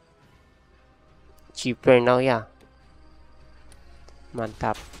TV. Cheaper now, yeah.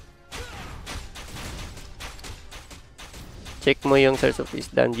 Mantap. Check mo yung source of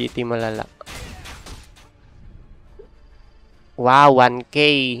wisdom, GT malala. Wow, 1K.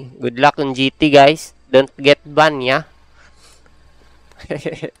 Good luck on GT, guys. Don't get banned, yeah?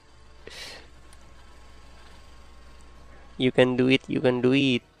 You can do it, you can do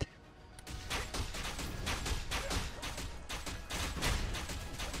it.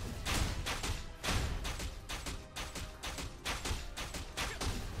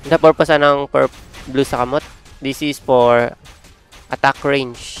 The purpose ng blue sa kamot? This is for attack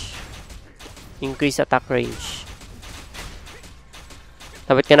range. Increase attack range.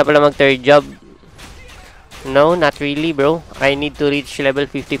 Dapat ka na pala mag third job. No, not really, bro. I need to reach level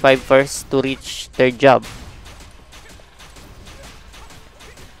 55 first to reach third job.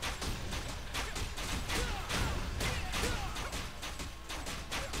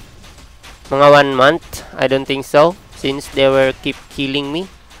 Mga 1 month? I don't think so. Since they were keep killing me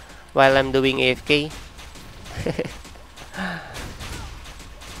while I'm doing AFK.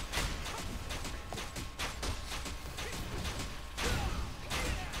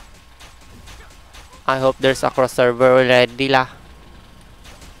 I hope there's a cross server already lah.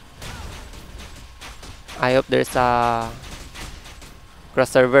 I hope there's a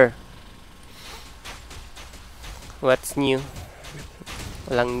cross server. What's new?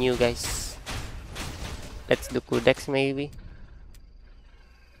 Walang new, guys. Let's do codex maybe.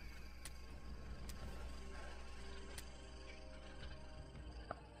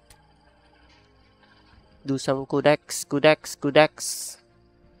 Do some codex.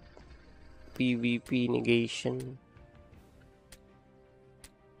 PvP negation.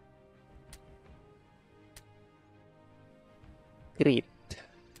 Great.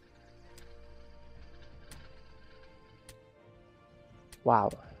 Wow.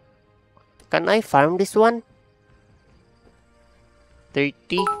 Can I farm this one?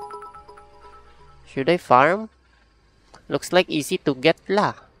 30. Should I farm? Looks like easy to get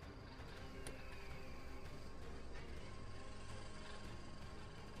lah.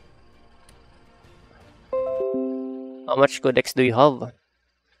 How much codex do you have?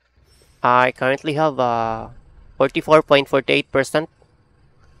 I currently have 44.48%.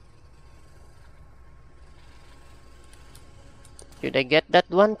 Should I get that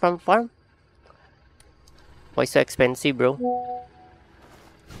one from farm? Why so expensive, bro?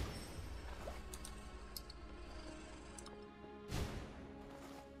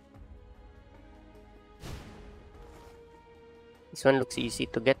 This one looks easy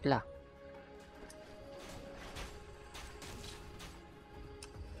to get lah.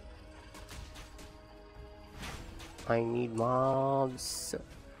 I need mobs.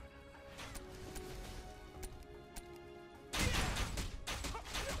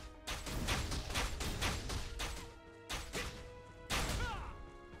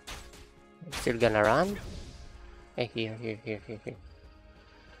 I'm still gonna run. Hey, here. Here.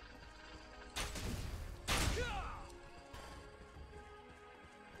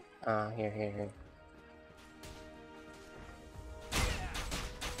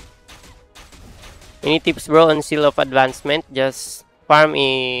 Any tips, bro, on Seal of Advancement? Just farm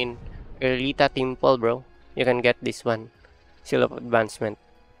in Erlita Temple, bro. You can get this one. Seal of Advancement.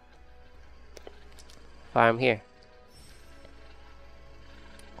 Farm here.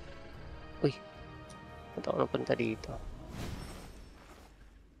 Uy. Ba't ako napunta dito?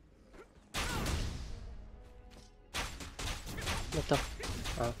 Ano to?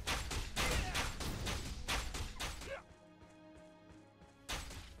 Ah.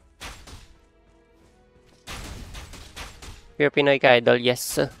 Here, Pinoy ka, idol.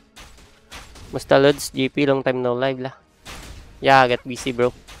 Yes. Musta, Lods? JP, long time no live lah. Yeah, I got busy, bro.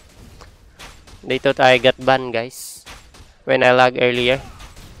 They thought I got banned, guys. When I lag earlier.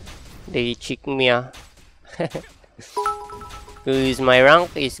 They checked me, ah. Because my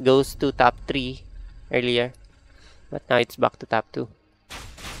rank goes to top 3 earlier. But now it's back to top 2.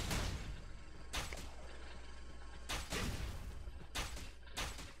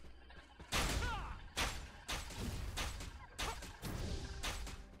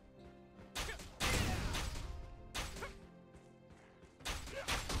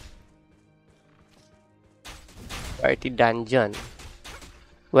 Party dungeon.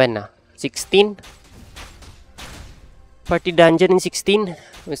 When na? 16? Party dungeon in 16?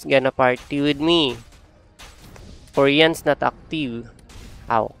 Who's gonna party with me? Korean's not active.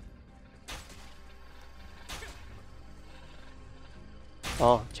 How?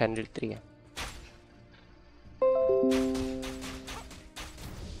 Oh, channel 3.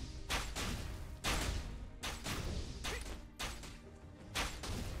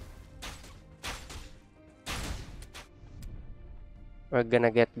 We're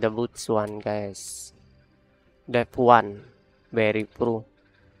gonna get the boots one, guys. Def 1. Very pro.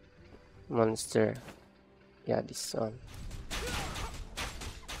 Monster. Yeah, this one.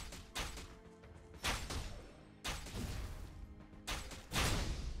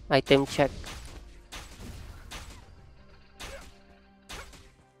 Item check.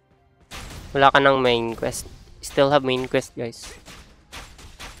 Wala ka ng main quest. Still have main quest, guys.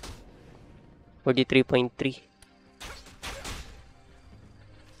 43.3.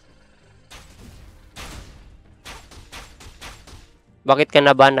 Bakit ka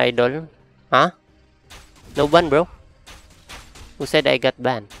na ban, idol? Ha? No ban, bro? Who said I got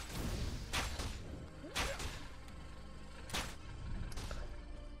banned?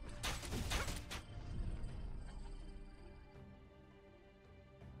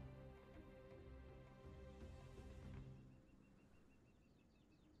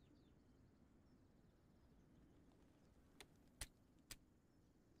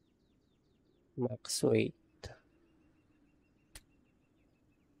 Max weight.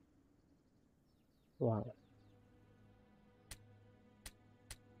 Wow.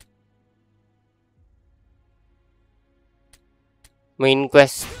 Main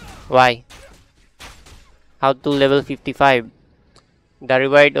quest. Why? How to level 55. The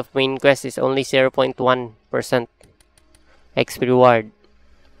reward of main quest is only 0.1% XP reward.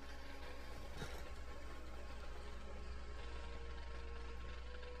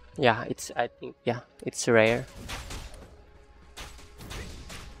 Yeah, I think it's rare.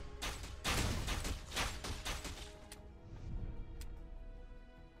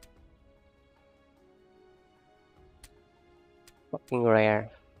 Fucking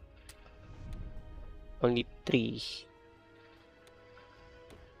rare. Only 3.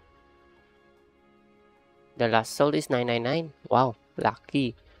 The last sold is 999. Wow,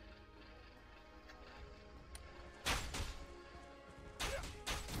 lucky.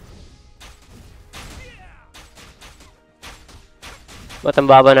 But ang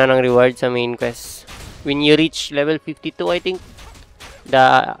baba na ng reward sa main quest. When you reach level 52, I think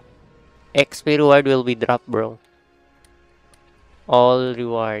the XP reward will be dropped, bro. All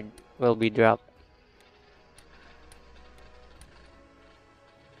reward. will be dropped.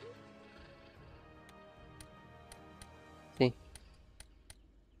 See?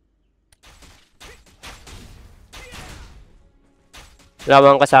 Wala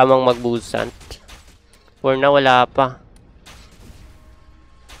bang kasamang mag-boostant? For na wala pa.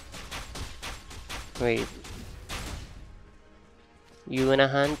 Wait. You wanna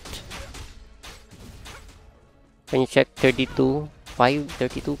hunt? Can you check 32? 5?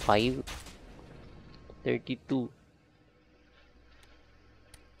 32? 5? 32.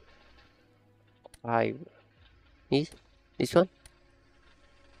 5. This one?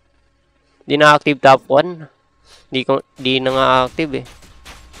 Di na-active top 1. Di na nga active eh.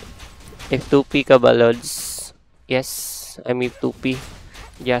 F2P ka ba, Lods? Yes, I'm F2P.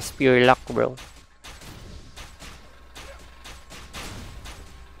 Just pure luck, bro.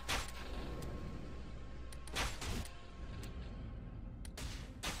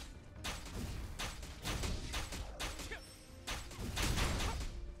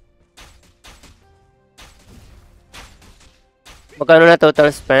 Magkano na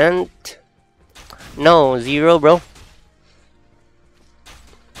total spent? No, 0, bro.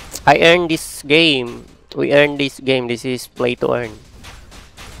 I earned this game. We earned this game. This is play to earn.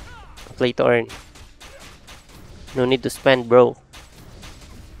 Play to earn. No need to spend, bro.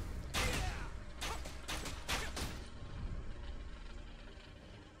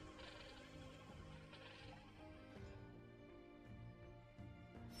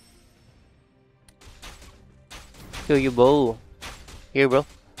 Show you, bro. Here, bro.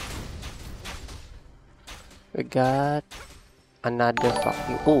 We got another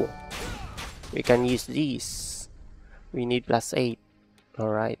fucking... Oh. We can use these. We need +8.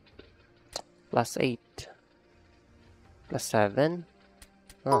 Alright. +8. +7.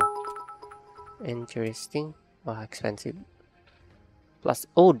 Oh. Interesting. Oh, expensive.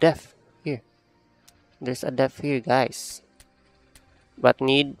 Oh, def. Here. There's a def here, guys. But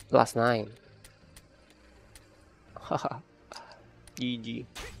need +9. Haha. GG.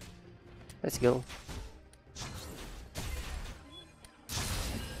 Let's go.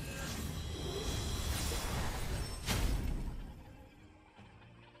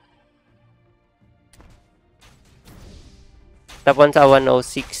 Tapon sa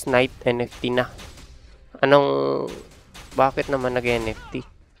 106 night NFT na. Bakit naman nag-NFT?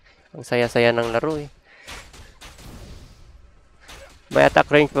 Ang saya-saya ng laro eh. May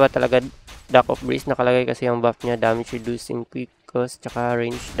attack range pa ba talaga? Duck of Breeze nakalagay kasi ang buff niya, damage reducing quick cost, tsaka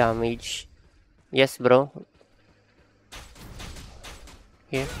range damage. Yes, bro.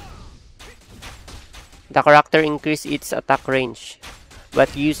 Here. The character increase its attack range,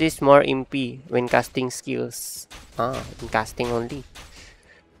 but uses more MP when casting skills. In casting only.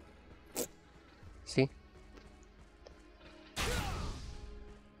 See?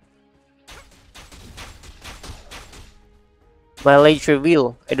 Mileage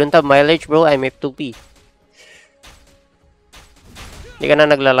reveal. I don't have mileage, bro. I'm F2P. Hindi ka na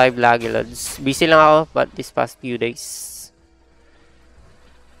nagla-live lagi, Lods. Busy lang ako but this past few days.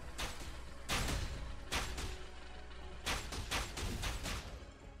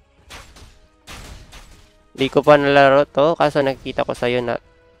 Di ko pa nalaro to, kaso nakikita ko sa'yo na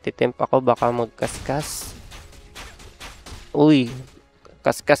titemp ako, baka magkaskas. Uy,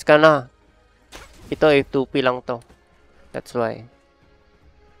 kaskas ka na. Ito, F2P lang to. That's why.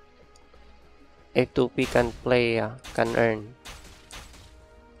 F2P can play, can earn.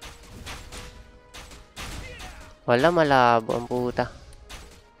 Wala, malabo ang puta.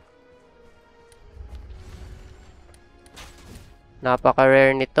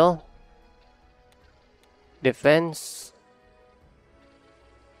 Napaka-rare nito. Defense.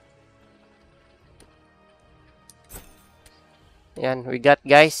 Yan, we got,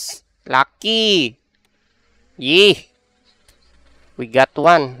 guys. Lucky! Yee! We got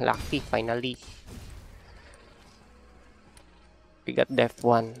one. Lucky, finally. We got def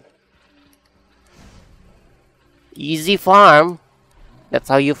 1. Easy farm. That's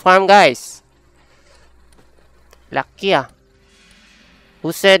how you farm, guys. Lucky,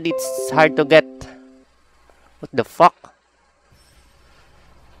 Who said it's hard to get? What the fuck?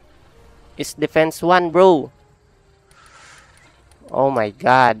 It's defense 1, bro. Oh my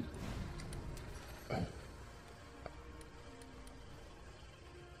god.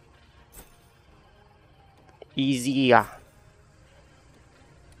 Easy,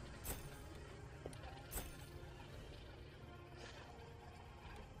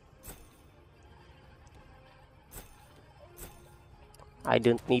 I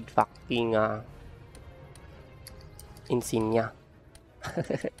don't need fucking insignia.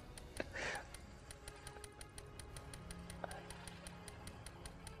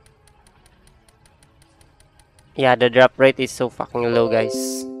 Yeah, the drop rate is so fucking low,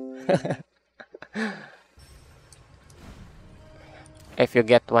 guys. If you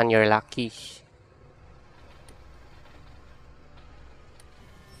get one, you're lucky.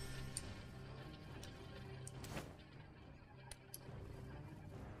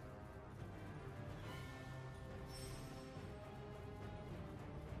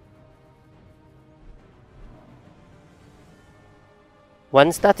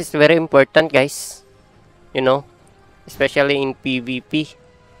 One stat is very important, guys. You know, especially in PvP.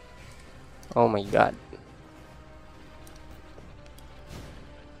 Oh my god.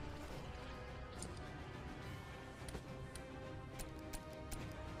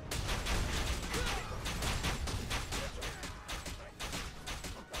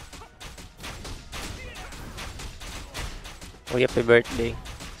 Oh, happy birthday.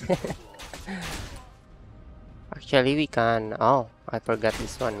 Actually, we can... Oh, I forgot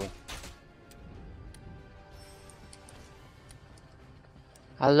this one.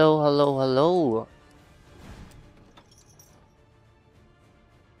 Hello, hello, hello.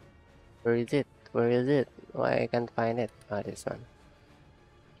 Where is it? Where is it? Why I can't find it? Ah, this one.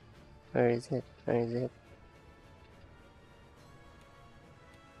 Where is it? Where is it?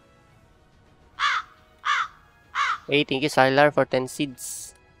 Hey, thank you, Sylar, for 10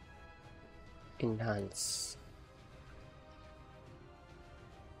 seeds. Enhance.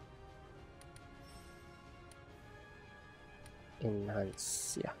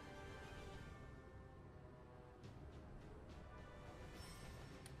 Enhance, yeah.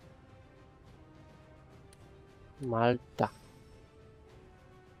 Malta.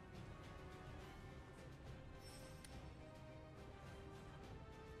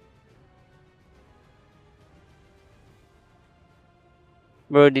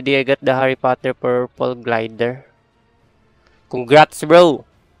 Bro, did I get the Harry Potter purple glider? Congrats, bro!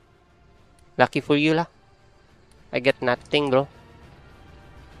 Lucky for you lah. I get nothing, bro.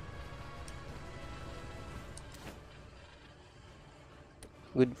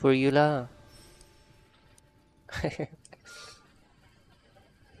 Good for you lah.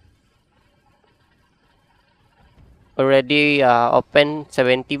 Already open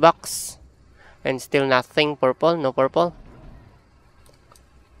 70 bucks. And still nothing purple, no purple.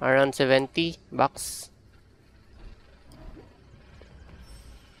 Around 70 bucks.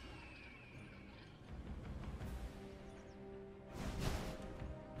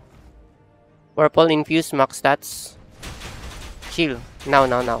 Purple infused max stats. Chill. Now,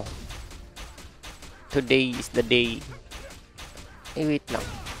 now, now. Today is the day. Eh, wait lang.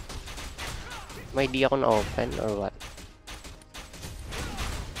 May di ako na-open or what?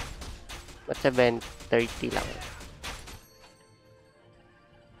 Ba't 7:30 lang?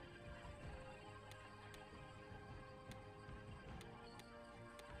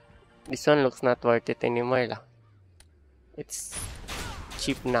 This one looks not worth it anymore lah. It's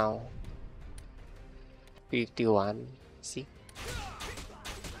cheap now. 51. See?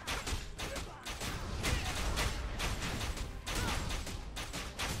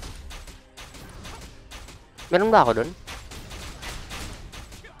 Meron ba ako dun?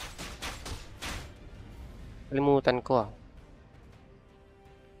 Kalimutan ko ah.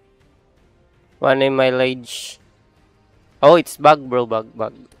 1 mileage. Oh, it's bug, bro. Bug.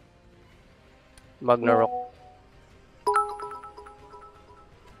 Bug na rock.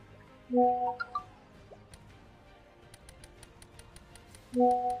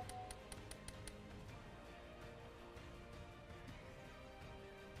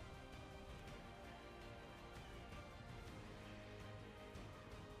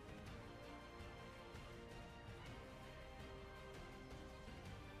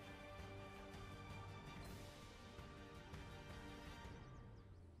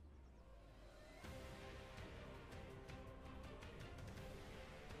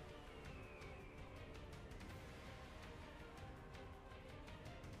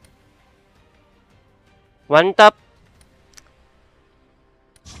 One tap.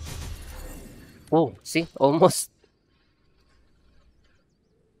 Oh, see? Almost.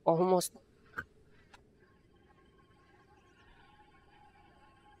 Almost.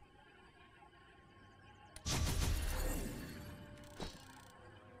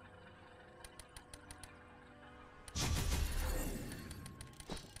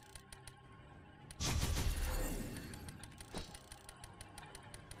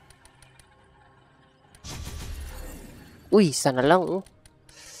 Uy, sana lang oh.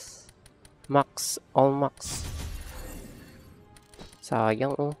 Max, all max.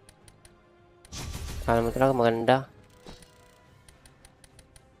 Sayang oh. Kala mo talaga maganda.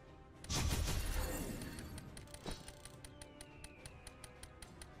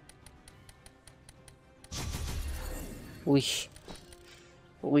 Uy.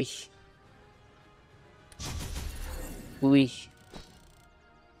 Uy. Uy.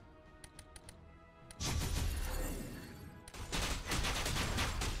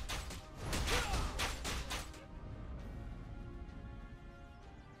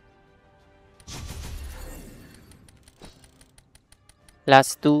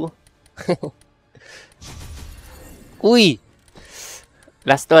 Last two. Uy!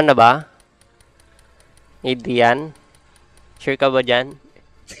 Last one na ba? Hindi yan. Sure ka ba dyan?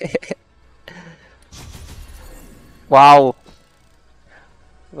 Wow!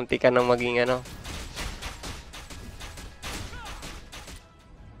 Munti ka nang maging ano.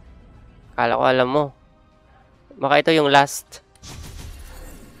 Kala ko alam mo. Baka ito yung last.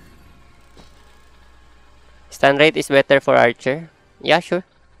 Stun rate is better for archer. Yeah, sure.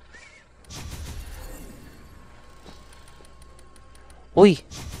 Uy!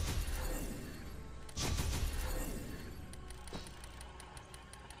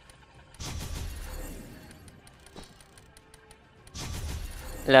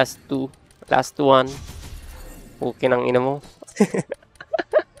 Last two. Last one. Okay nang ina mo.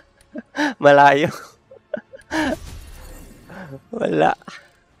 Malayo. Wala.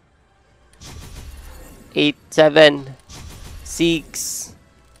 8, 7, 6,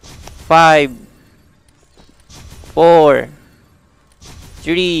 5, 4,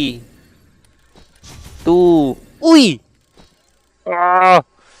 3, 2, uy!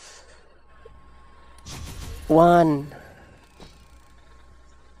 1.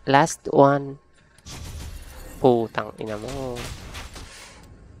 Last one. Putang ina mo.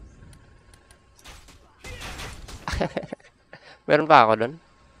 Meron pa ako doon?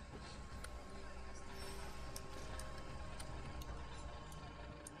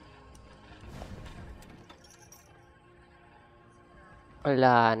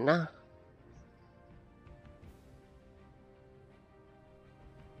 Wala na.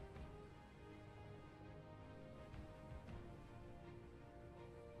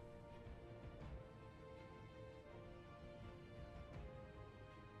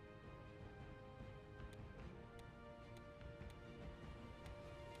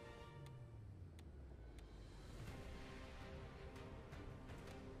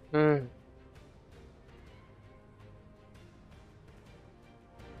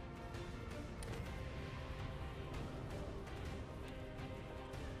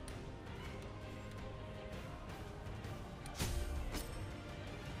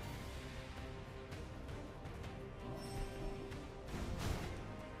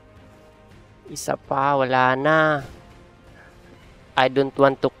 Isa pa, wala na. I don't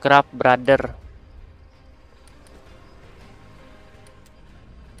want to craft, brother.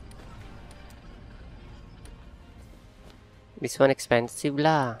 This one expensive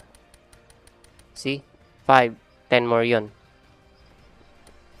lah. See? 5, 10 more yun.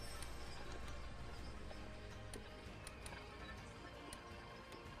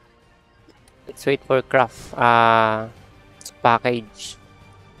 Let's wait for craft. Package.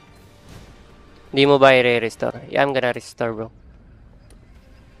 Hindi mo ba i-restore? Yeah, I'm gonna restore, bro.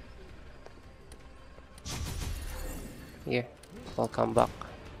 Here, welcome back.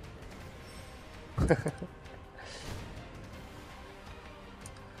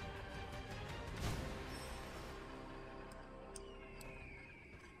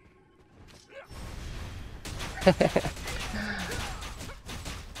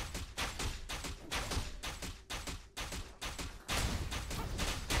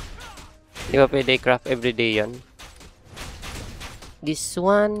 Di ba pwede craft everyday yon? This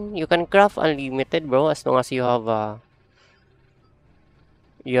one, you can craft unlimited, bro, as long as you have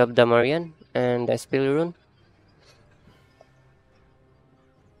the Marian and the Spill Rune.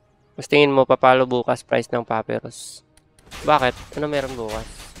 Mas tingin mo papalo bukas price ng Papyrus? Bakit? Ano meron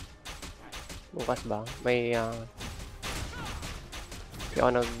bukas? Bukas ba? May hindi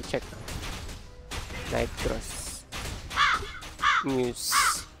ako nag-check. Night Cross. Muse.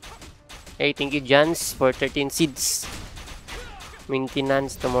 Hey, thank you, Jans, for 13 seeds.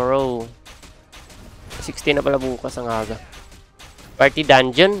 Maintenance tomorrow. 16 na pala bukas ang aga. Party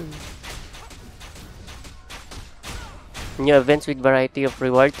Dungeon. New events with variety of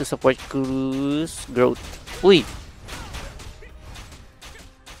reward to support cruise growth. Uy!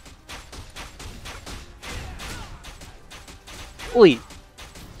 Uy!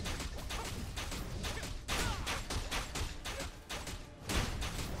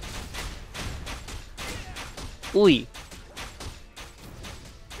 Uy!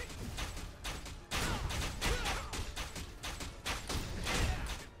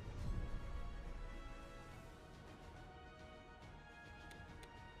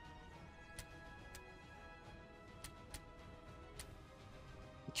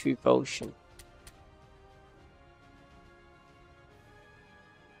 HP potion.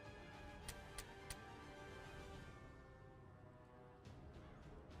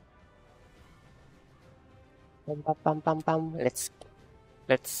 Pam, pam, pam, pam, pam.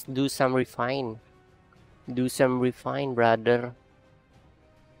 Let's do some refine. Do some refine, brother.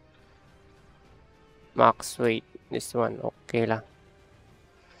 Max weight. This one, okay lah.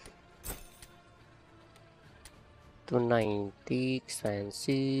 290,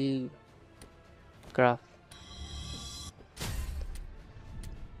 expensive. Craft.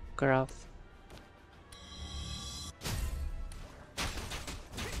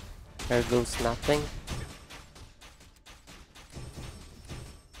 There goes nothing.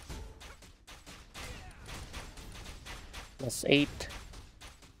 Plus 8.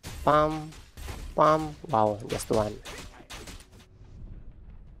 Pam. Wow, just one.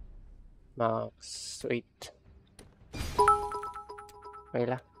 Max weight. Okay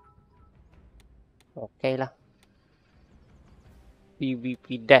lah.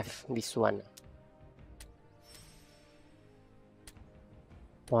 PvP def, this one.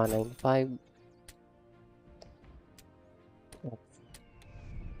 195.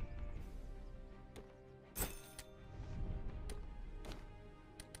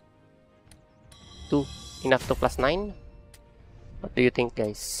 Two. Enough to plus 9? What do you think,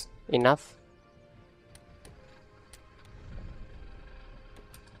 guys? Enough?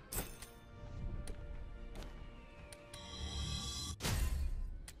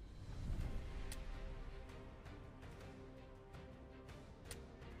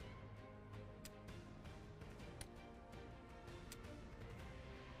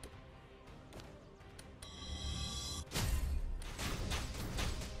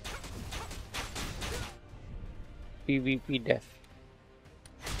 PvP def.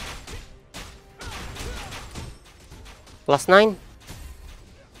 Plus 9?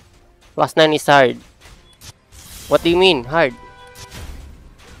 Plus 9 is hard. What do you mean, hard?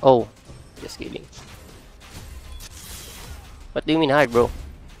 Oh, just kidding. What do you mean hard, bro?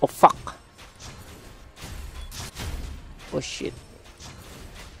 Oh, fuck. Oh, shit.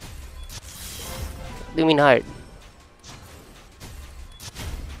 What do you mean hard?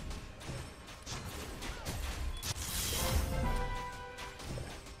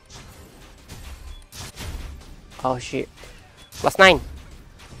 Oh shit. Plus 9.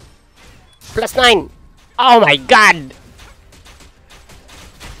 Plus 9. Oh my god.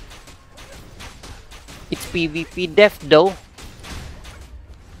 It's PvP def though.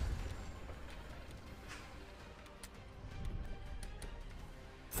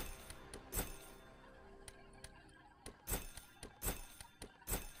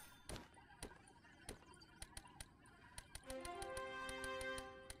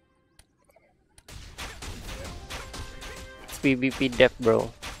 PvP def,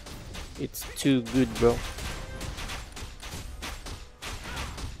 bro. It's too good, bro.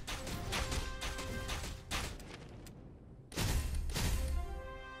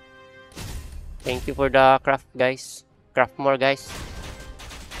 Thank you for the craft, guys. Craft more, guys.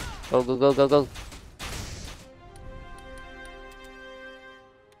 Go, go, go, go, go.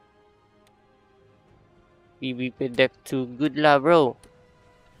 PvP def too good lah, bro.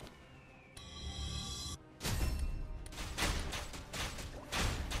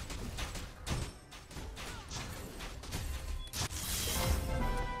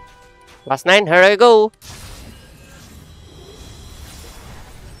 Plus 9, here I go.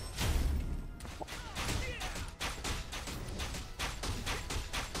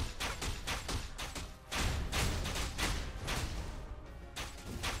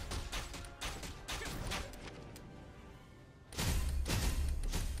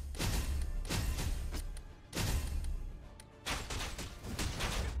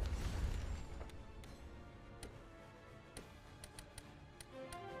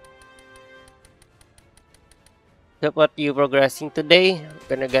 So what you progressing today?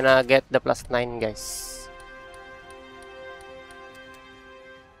 Gonna get the plus 9, guys.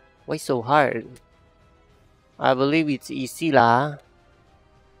 Why so hard? I believe it's easy lah.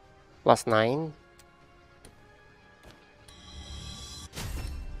 Plus 9.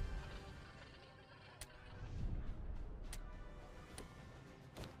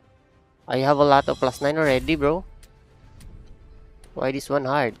 I have a lot of plus 9 already, bro. Why this one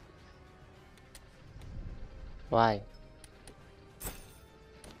hard? Why?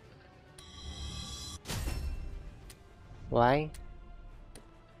 Why?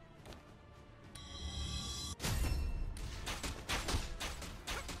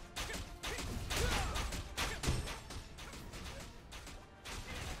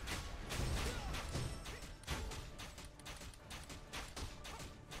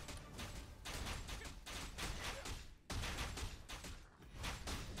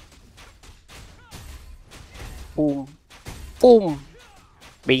 Boom. Boom.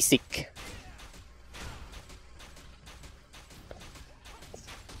 Basic.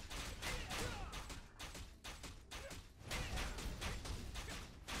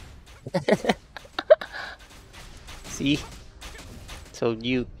 See? Told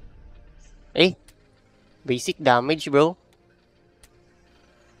you. Hey, basic damage, bro.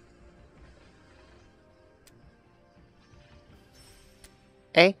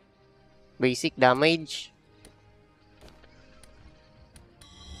 Hey, basic damage.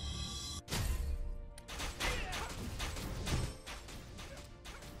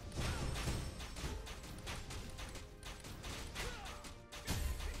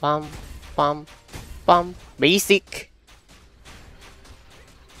 Pam, pam, pam. Basic.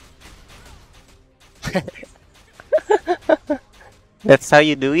 That's how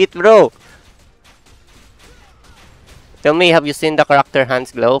you do it, bro. Tell me, have you seen the character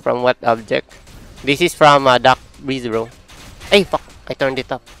hands glow from what object? This is from Dark Breeze, bro. Hey, fuck. I turned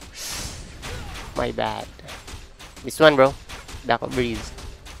it up. My bad. This one, bro. Dark Breeze.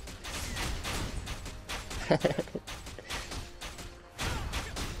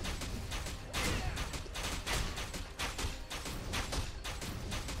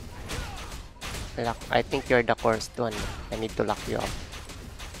 Lock. I think you're the cursed one. I need to lock you up.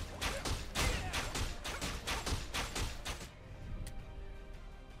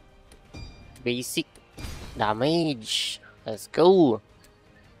 Basic damage. Let's go.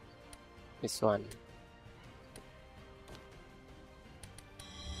 This one.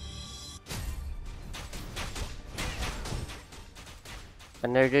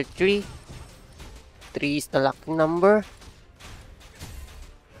 Another 3. 3 is the lucky number.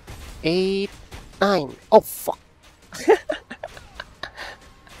 8, 9. Oh, fuck.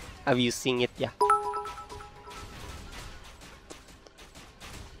 I'm using it, yeah.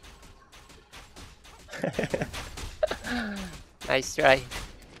 Nice try.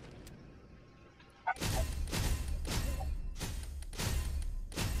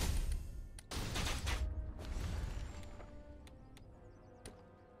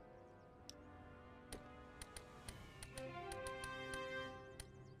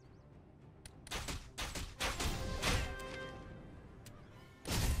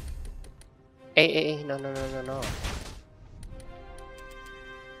 Hey, no.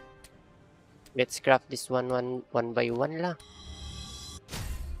 Let's craft this one by one lah.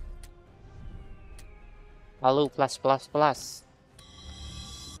 Hello, plus.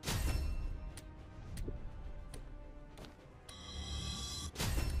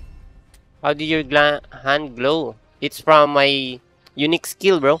 How did your hand glow? It's from my unique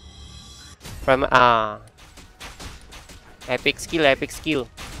skill, bro. From epic skill.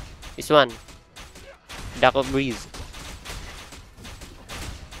 This one. Dark Breeze.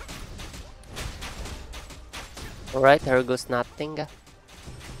 Alright, here goes nothing.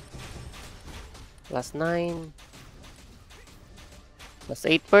 Plus 9. Plus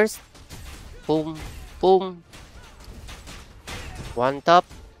 8 first. Boom. Boom. One top.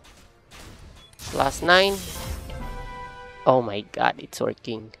 Plus 9. Oh my god, it's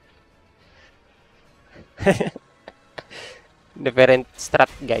working. Different strat,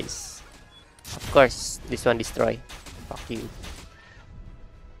 guys. Of course, this one destroy. Fuck you.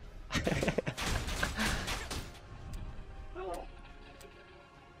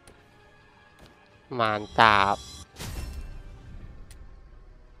 Mantap.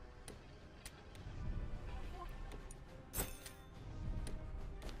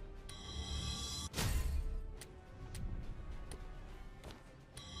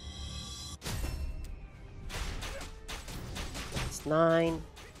 It's 9.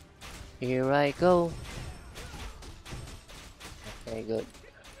 Here I go. Okay, good.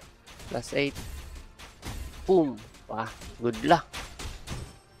 Plus 8. Boom. Wah, good luck.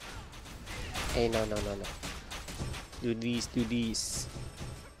 Hey, no. Do this.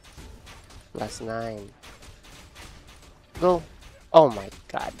 Plus 9. Go. Oh my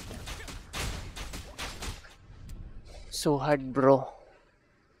god. So hard, bro.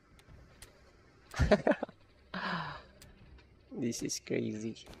 This is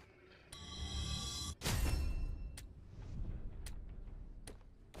crazy.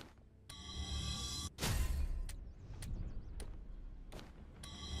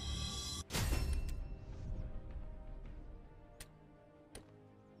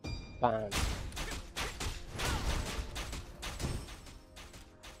 Bam.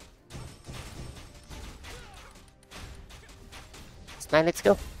 It's 9, let's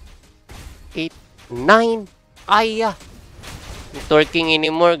go. 8, 9. Aya. Not working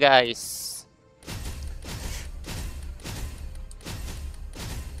anymore, guys.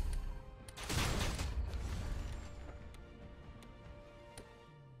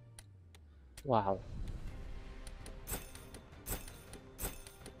 Wow.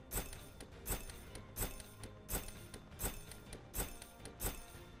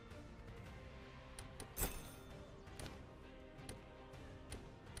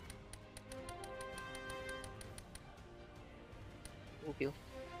 Thank you.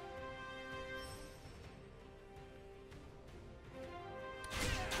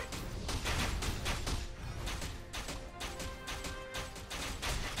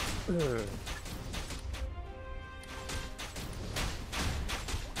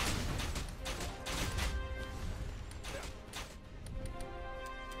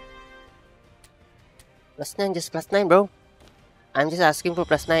 +9, just +9, bro. I'm just asking for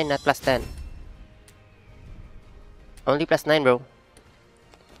 +9, not +10. Only +9, bro.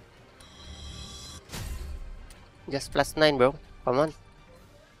 Just +9, bro. Come on.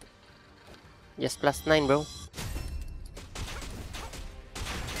 Just +9, bro.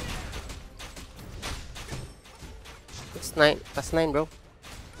 +9, bro.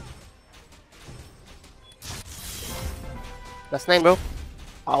 +9, bro.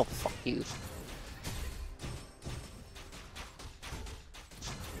 Oh, fuck you.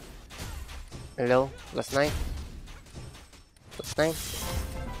 Hello, +9. +9.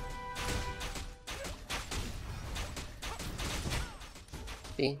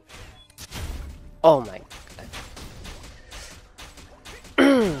 See? Oh my god.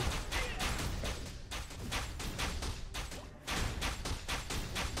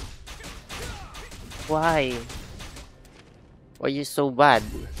 Why? Why you so bad,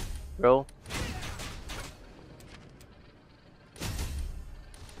 bro?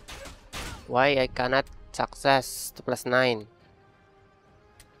 Why I cannot success to +9?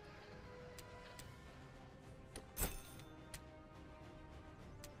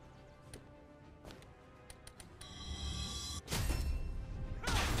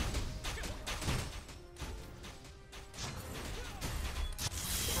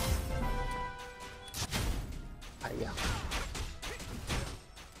 Ayak.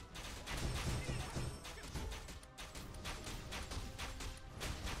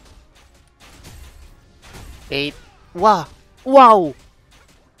 Eight. Wow! Wow!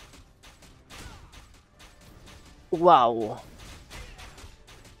 Wow!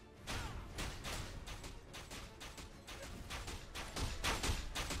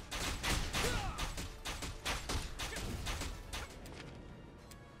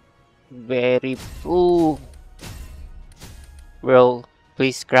 Very. Ooh. Bro,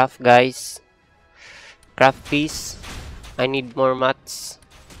 please craft, guys. Craft, please. I need more mats.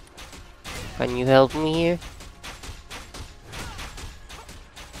 Can you help me here?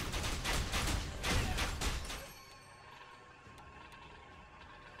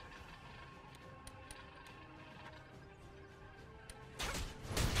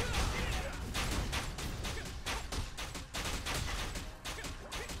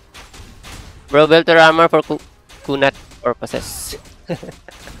 Bro, belter armor for kunat purposes.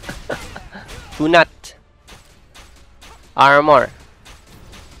 Kunat armor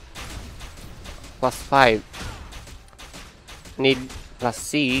 +5. Need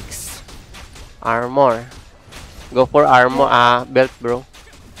 +6 armor. Go for armor belt, bro.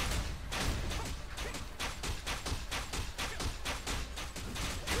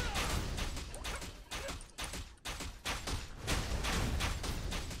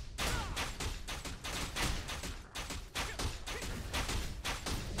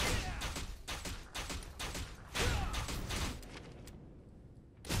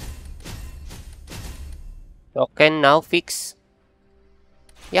 Token now fix.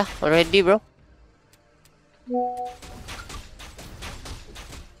 Yeah, already, bro.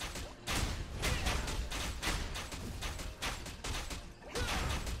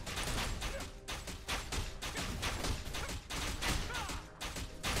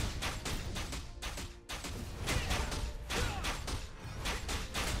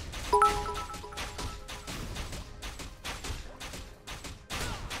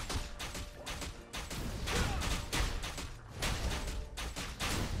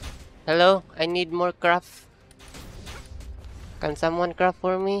 Hello, I need more craft. Can someone craft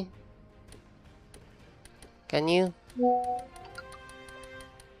for me? Can you?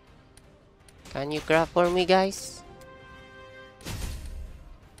 Can you craft for me, guys?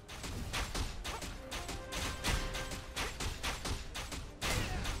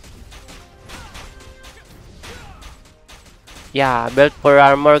 Yeah, belt for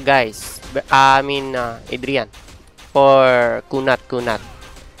armor, guys. Adrian. For kunat.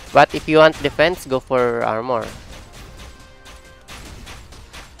 But if you want defense, go for armor.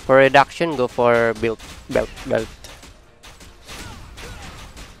 For reduction, go for belt.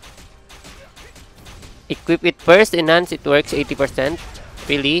 Equip it first, enhance, it works 80%.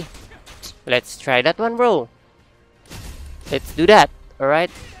 Really? Let's try that one, bro. Let's do that.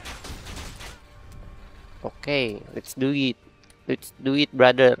 Alright. Okay, let's do it. Let's do it,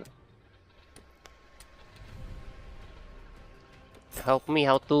 brother. Help me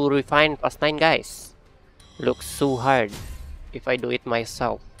how to refine Fast 9, guys. Looks so hard if I do it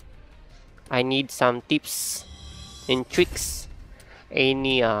myself. I need some tips and tricks.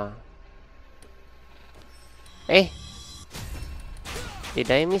 Any Eh,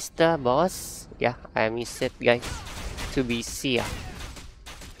 did I miss the boss? Yeah, I missed it, guys. Too busy.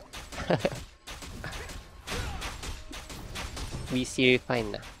 Busy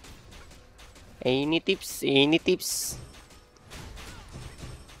refine na. Any tips? Any tips?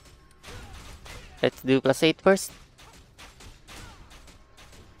 Let's do +8 first.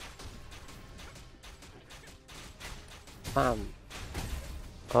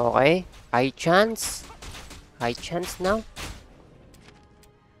 Okay. High chance. High chance now.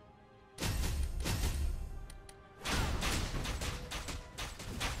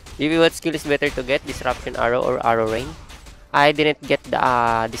 Maybe what skill is better to get? Disruption arrow or arrow rain? I didn't get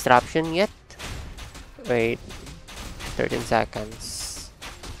the disruption yet. Wait. 13 seconds.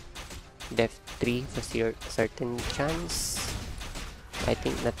 Def 3 for certain chance. I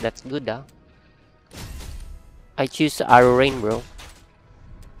think that's good, I choose arrow rain, bro.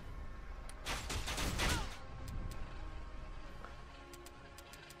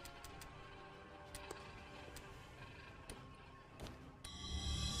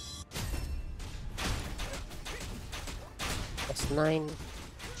 +9.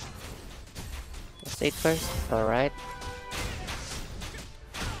 +8 first. Alright.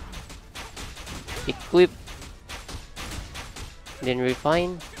 Equip. Then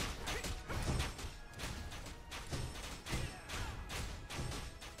refine.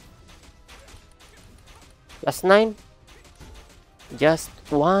 +9. Just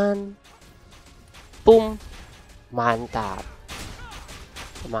one. Boom. Mantap.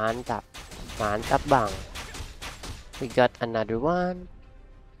 Mantap. Mantap bang. We got another one.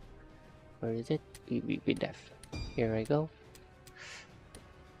 Where is it? PvP def. Here I go.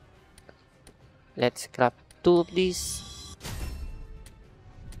 Let's scrap 2 of these.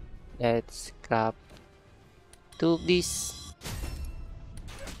 Let's scrap 2 of these.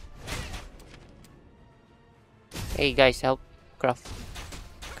 Hey guys, help. Craft.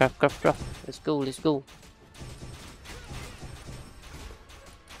 Craft. Let's go. +8.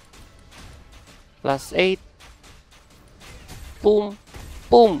 Boom.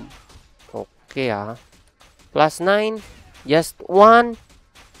 Okay, +9. Just one.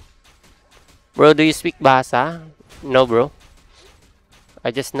 Bro, do you speak Bahasa? No, bro. I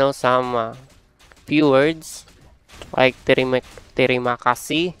just know some few words. Like terima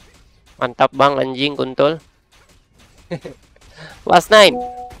kasih. Mantap bang anjing kuntol.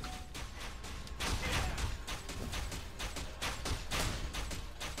 +9.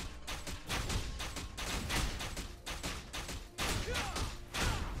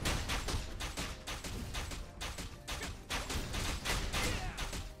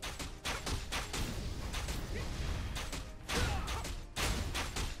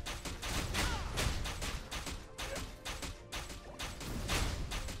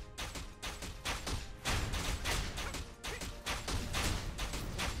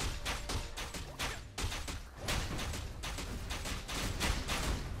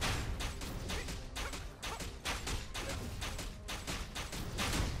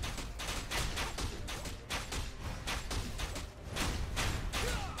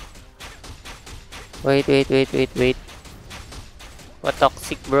 Wait. What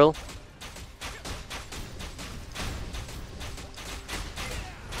toxic, bro?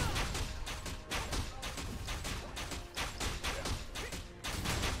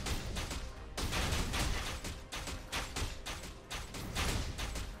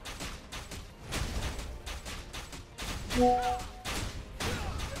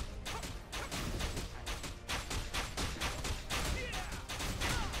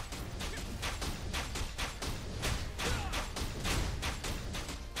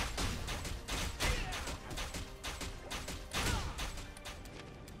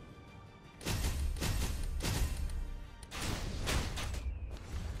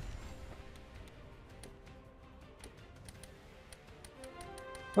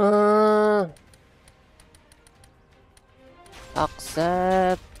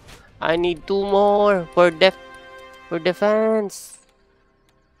 Accept. I need 2 more for defense.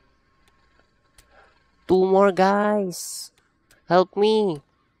 2 more, guys. Help me.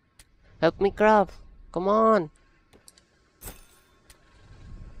 Help me craft. Come on.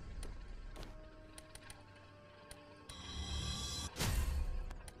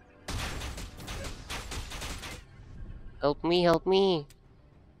 Help me, help me.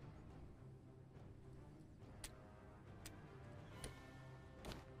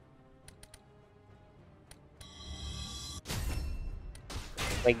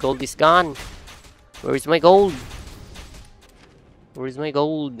 My gold is gone. Where is my gold? Where is my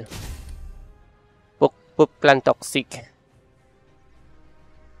gold? Poop clan toxic.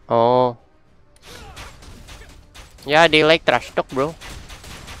 Oh. Yeah, they like trash talk, bro.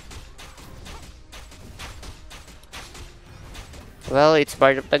 Well, it's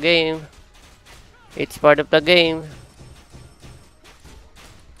part of the game. It's part of the game.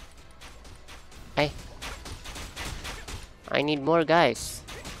 I need more guys.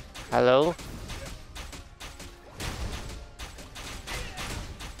 Hello?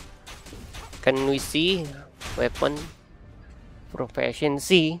 Can we see? Weapon.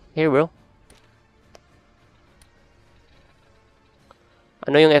 Proficiency. Here, bro.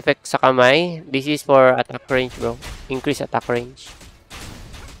 Ano yung effect sa kamay? This is for attack range, bro. Increase attack range.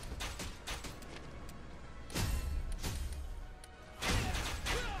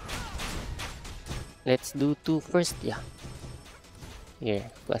 Let's do 2 first, yeah.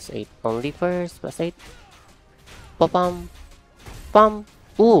 Here, +8. Only first, +8. Pam. Pam.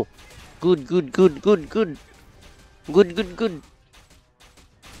 Ooh. Good. Good.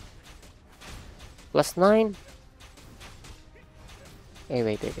 +9. Hey,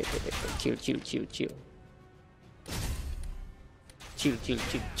 wait. Chill. Chill.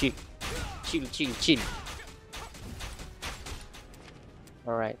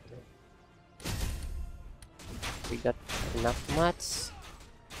 Alright. We got enough mats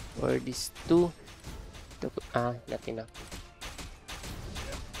for these two. Not enough.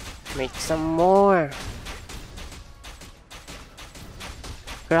 Make some more.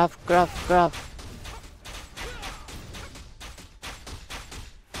 Craft.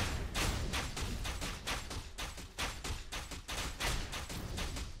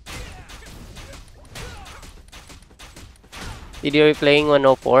 Did you playing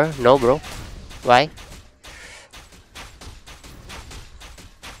 104? No, bro. Why?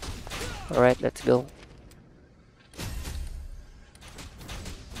 Alright, let's go.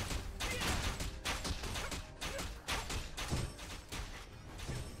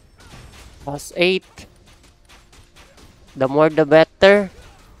 +8. The more the better.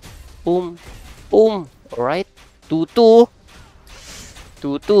 Boom. Alright. 2-2.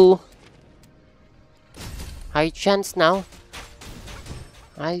 High chance now.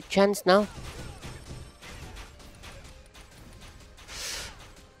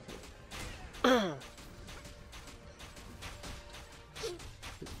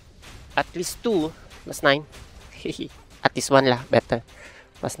 At least 2. +9. At least 1 lah. Better.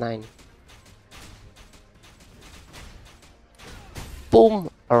 +9.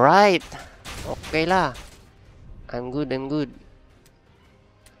 Boom. Alright. Okay lah. I'm good lah.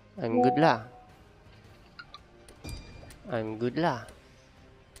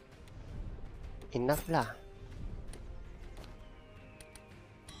 Enough lah.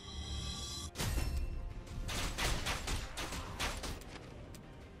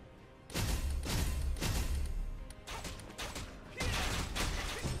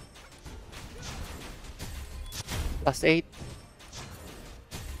 +8.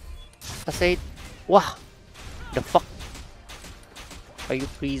 Wah. The fuck? Are you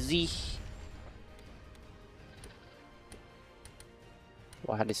crazy?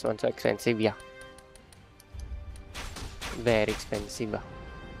 Wow, this one's so expensive, yeah. Very expensive.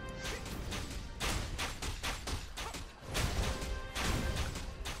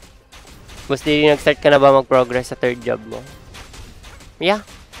 Mas nag-start ka na ba mag-progress sa third job mo? Yeah.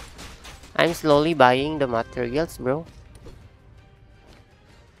 I'm slowly buying the materials, bro.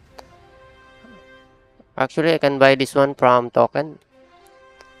 Actually, I can buy this one from token.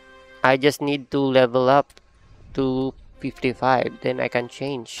 I just need to level up to 55. Then I can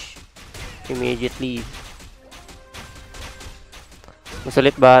change immediately.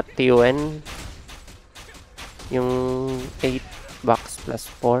 Masulit ba TUN? Yung 8 bucks plus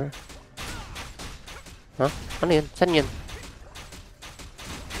 4. Huh? Ano yun? Saan yun?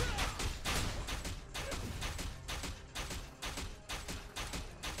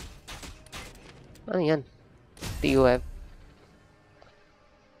 Ano yan? TUN.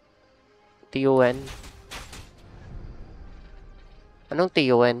 Anong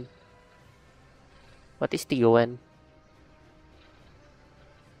TUN? What is TUN?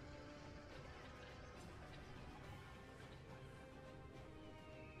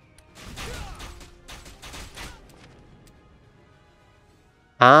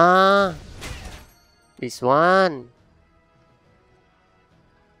 This one.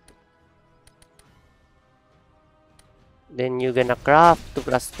 Then you're gonna craft 2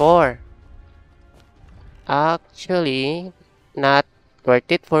 plus 4. Actually, not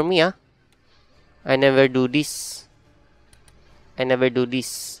worth it for me, ah. I never do this. I never do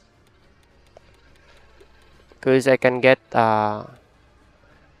this. Because I can get, I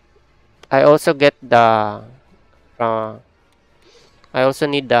also get the, uh, I also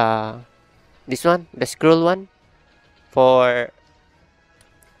need the, this one, the scroll one, for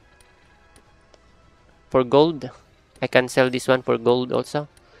gold. I can sell this one for gold also.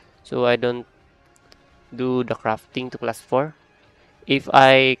 So I don't do the crafting to class 4. If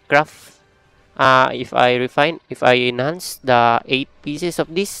I craft, if I refine, if I enhance the 8 pieces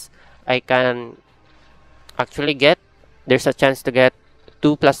of this, I can actually get, there's a chance to get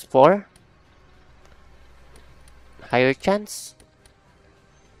 2 plus 4. Higher chance.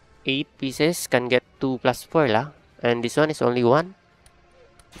 8 pieces can get 2 plus 4 lah. And this one is only 1.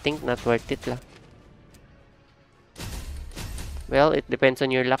 I think not worth it lah. Well, it depends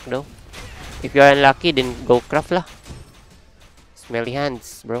on your luck though. If you're unlucky, then go craft lah. Smelly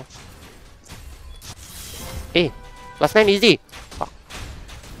hands, bro. Hey, last 9 easy. Fuck.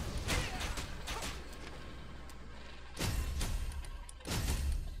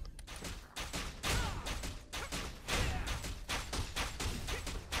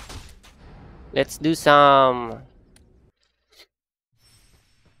 Let's do some.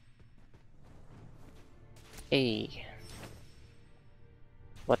 Hey.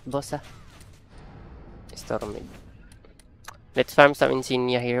 What boss ah? Stormid. Let's farm some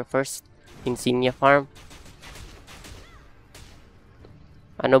insignia here first. Insignia farm.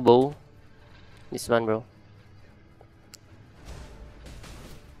 Ano bow? This one, bro.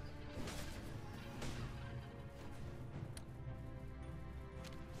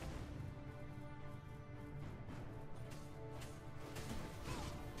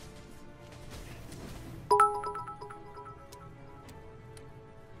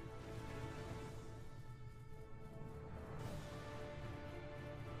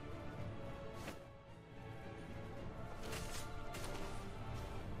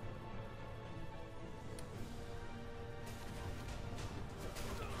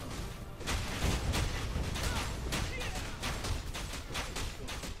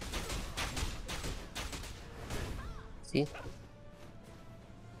 See?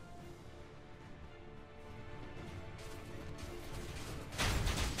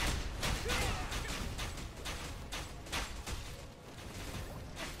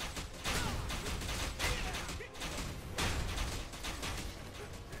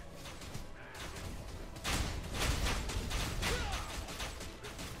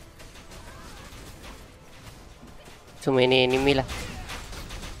 Too many enemy lah.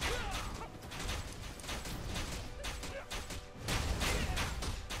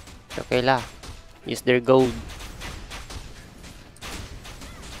 Okay lah. Use their gold.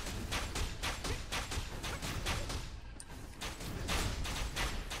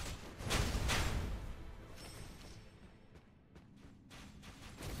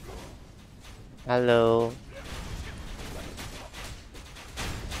 Hello.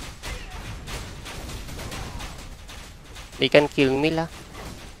 They can kill me lah.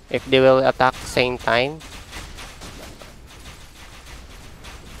 If they will attack same time.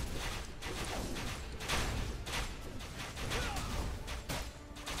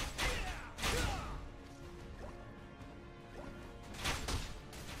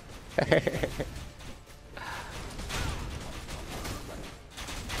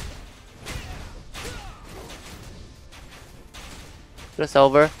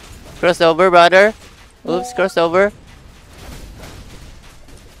 Crossover. Crossover, brother. Oops, crossover.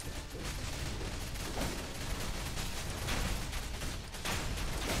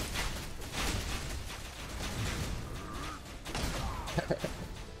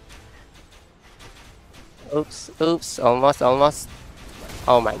 Oops, oops, almost, almost.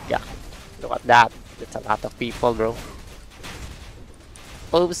 Oh my god. Look at that. That's a lot of people, bro.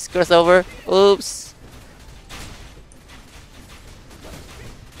 Oops, crossover. Oops.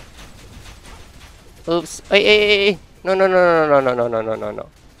 Oops. Hey, hey, hey, hey. No, no, no, no, no, no, no, no, no, no.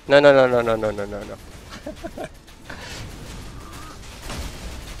 No, no, no, no, no, no, no, no, no.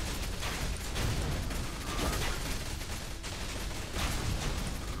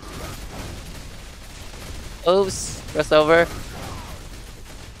 Oops, crossover.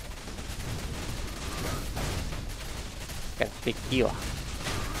 Can pick you up.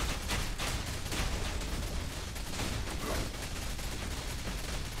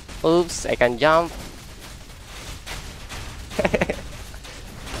 Oops, I can jump.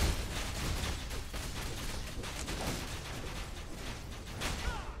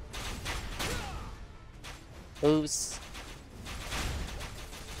 Oops.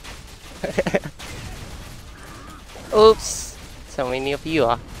 Oops! So many of you,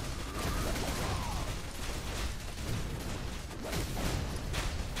 ah.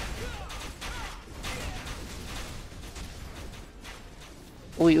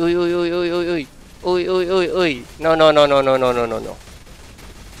 Uy, uy, uy, uy, uy, uy, uy. Uy, uy, uy, uy. No, no, no, no, no, no, no, no, no.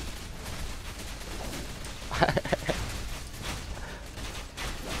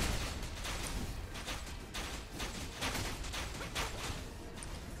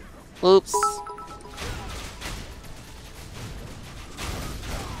 Oops.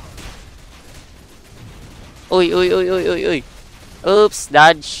 Uy, uy, uy, uy, uy, uy. Oops,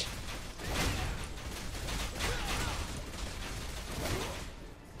 dodge.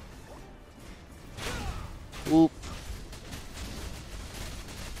 Oop.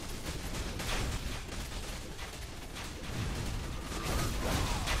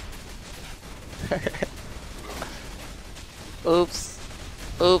 Oops.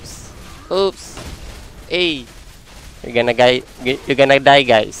 Oops. Oops. Hey. You're gonna die,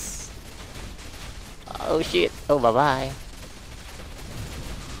 guys. Oh shit. Oh, bye-bye.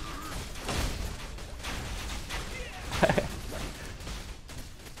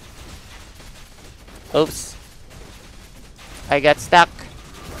 Oops. I got stuck.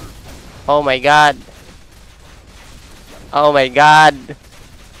 Oh my god. Oh my god.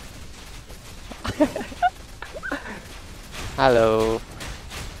 Hello.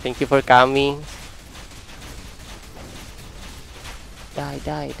 Thank you for coming. Die,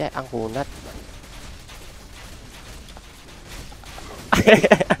 die, die. Ang kunat.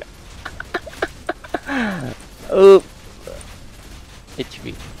 Oop.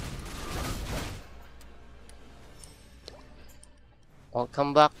 HP.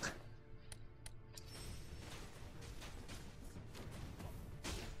 Welcome back.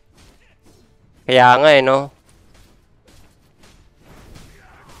 Kaya nga eh, no?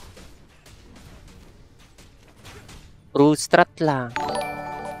 Frustrat lang.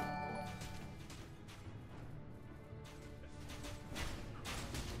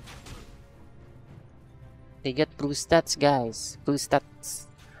 They get Frustats, guys. Frustats.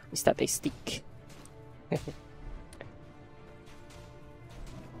 Statistic.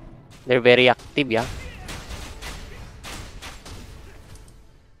 They're very active, yeah?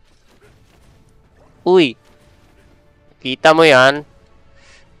 Uy! Kita mo yan?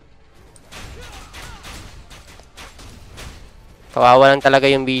 Kawawa lang talaga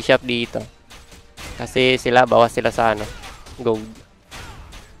yung bishop dito. Kasi sila, bawas sila sa ano, gold.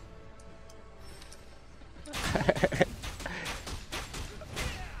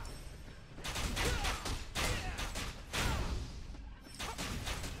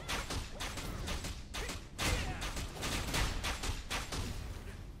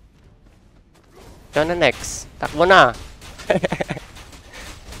 Ikaw na next. Takbo na.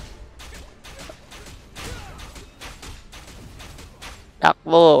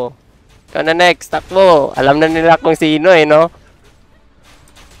 Takbo. Ikaw na next. Takbo. Alam na nila kung sino eh, no?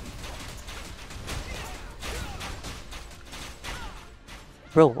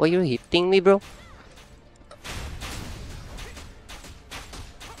 Bro, why you hitting me, bro?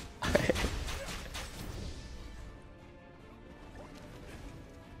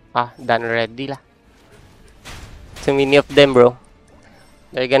 Ah, done already lah. Too many of them, bro.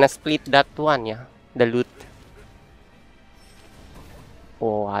 They're gonna split that one, yeah. The loot.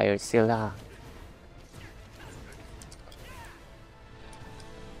 Oh, ayos sila.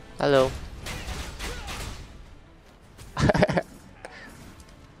 Hello.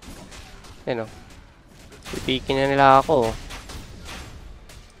 Ano? Pipikin na nila ako.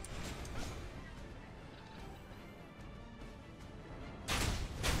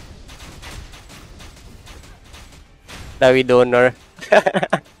 Dawi donor.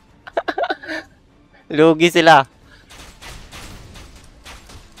 Lugi sila.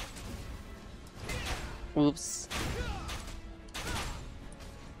 Oops.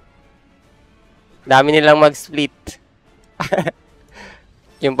 Dami nilang mag-split.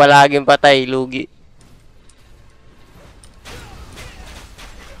 Yung palaging patay, lugi.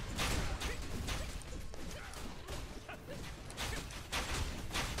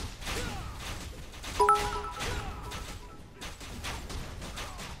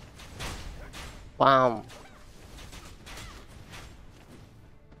 Bam.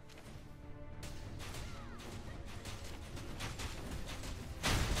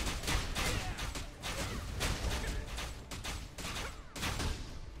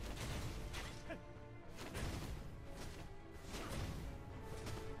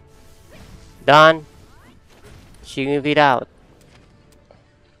 Done. Shooting it out.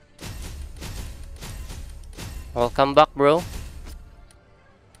 Welcome back, bro.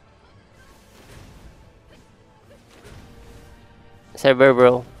 server,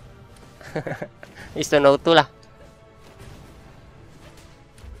 bro. Is to know to lah.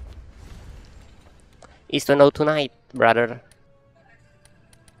 Is to know tonight, brother.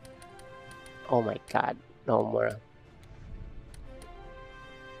 Oh my god, no more.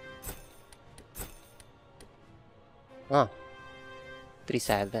 Ah,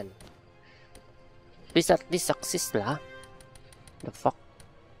 3-7. Please at least success lah. The fuck?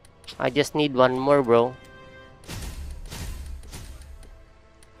 I just need one more, bro.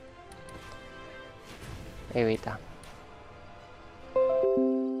 Hey, wait ah.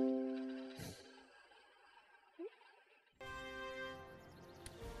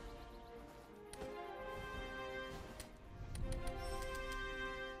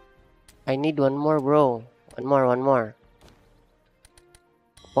 I need one more, bro. One more.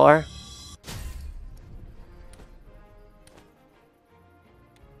 4.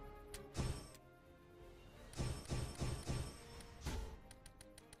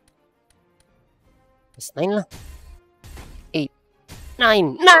 It's 9 lah. 8.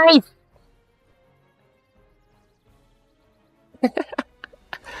 9. Nice!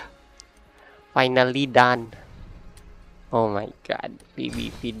 Finally done. Oh my god.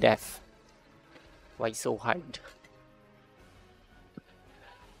 PvP death. Why so hard?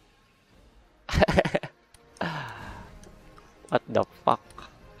 What the fuck?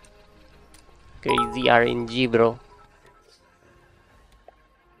 Crazy RNG, bro.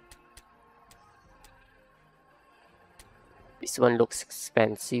 This one looks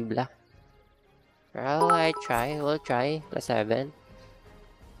expensive lah. Well, we'll try. +7.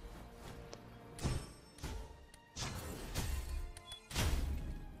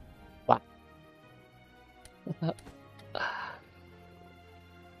 What?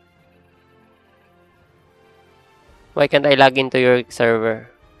 Why can't I log into your server?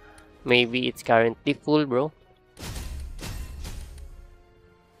 Maybe it's currently full, bro.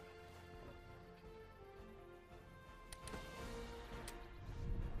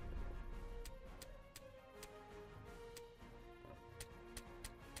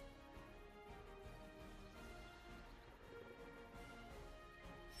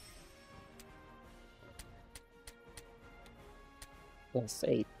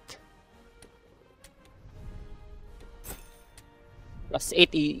 +8.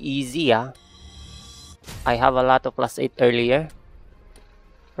 +8 easy, ah. I have a lot of +8 earlier.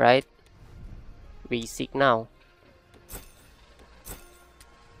 Right? Basic now.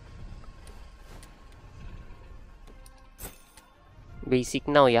 Basic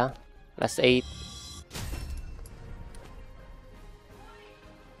now, yeah. +8.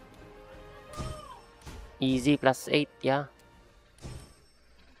 Easy +8, yeah.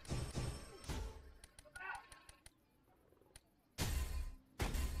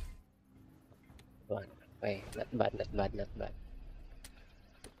 Okay, not bad, not bad, not bad.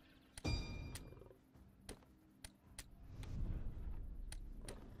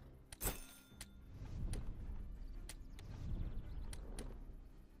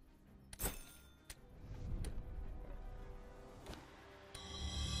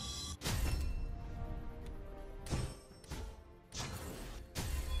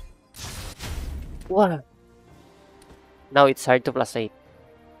 What? Now it's hard to +8.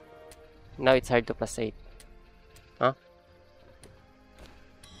 Now it's hard to +8. Huh?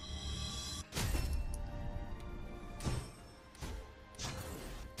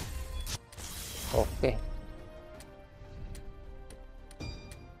 Okay.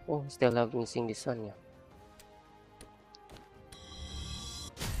 Oh, still have missing this one, yeah.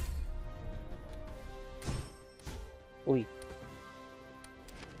 Uy.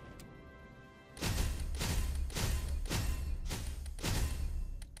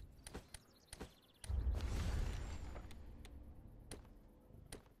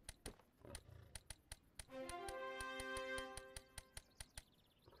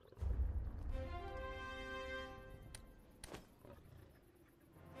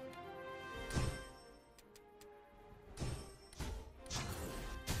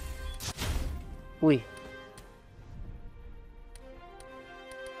 Uy.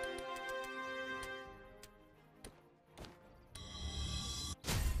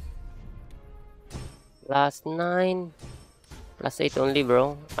 +9. +8 only,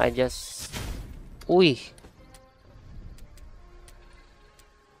 bro. I just... Uy.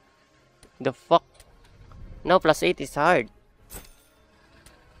 The fuck? Now +8 is hard.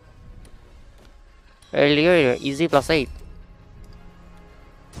 Earlier, easy +8.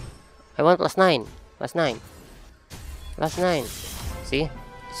 I want +9. +9. +9. See?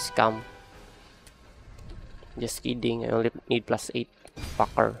 Scam. Just kidding. I only need +8.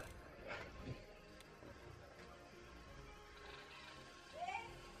 Fucker.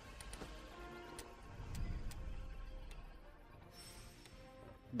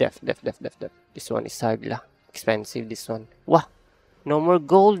 Def. This one is hard lah. Expensive, this one. Wah! No more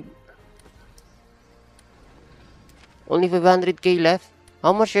gold. Only 500k left.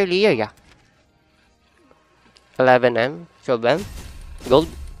 How much earlier, yeah? 11M. 12M. Gold.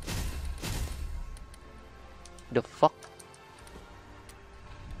 The fuck?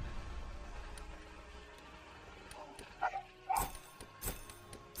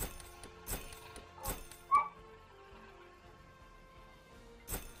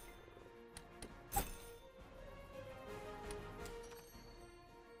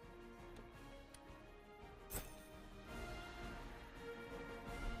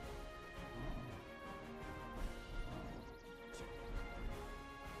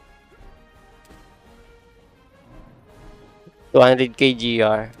 $200k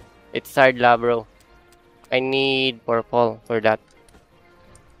GR. It's hard lah, bro. I need purple for that.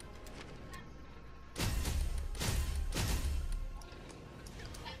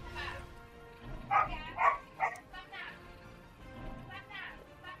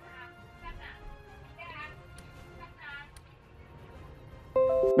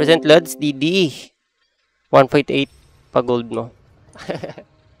 Present Lods, Ddi. 1.8 pa gold mo.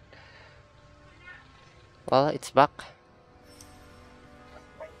 Well, it's back.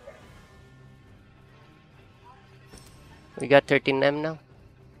 We got 13M now.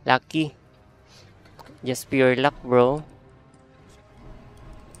 Lucky. Just pure luck, bro.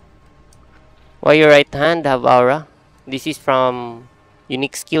 Why your right hand have aura? This is from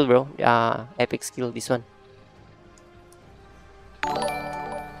unique skill, bro. Epic skill, this one.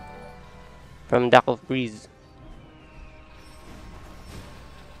 From Duck of Breeze.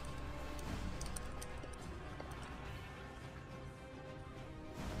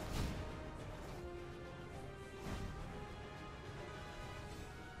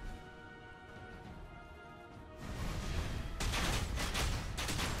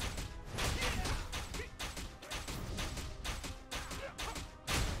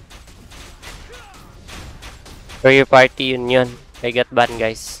 For your party union. I got banned,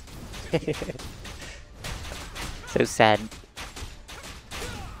 guys. So sad.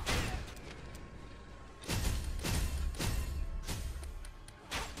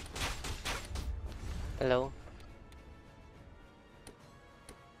 Hello.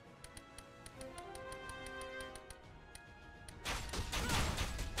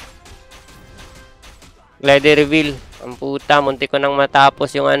 Glider reveal. Ang puta, munti ko nang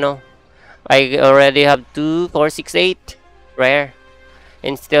matapos yung ano. I already have 2, 4, 6, 8. Rare.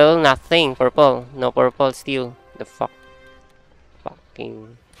 And still nothing. Purple. No purple still. The fuck.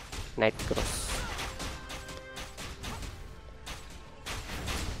 Fucking Night Cross.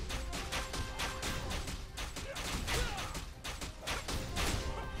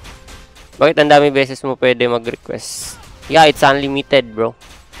 Bakit ang dami beses mo pwede mag-request? Yeah, it's unlimited, bro.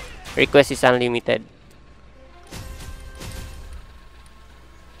 Request is unlimited.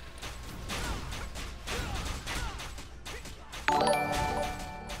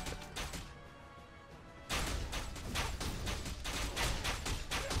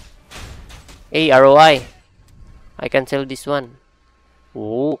 Hey, ROI. I can sell this one.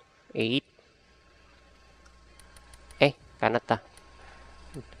 Oh, 8. Eh, kanata.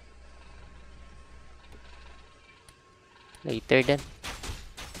 Later then.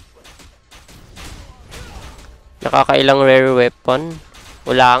 Nakakailang rare weapon.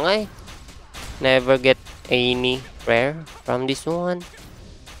 Wala nga eh. Never get any rare from this one.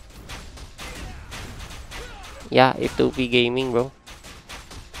 Yeah, F2P gaming, bro.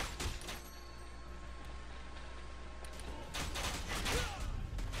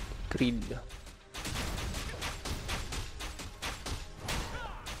 Creed.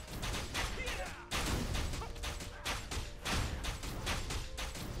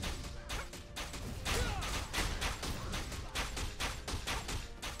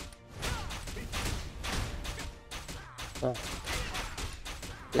 Oh.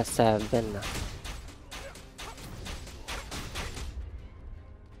 Plus 7 na.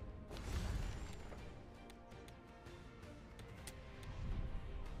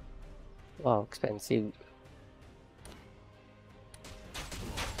 Wow, expensive.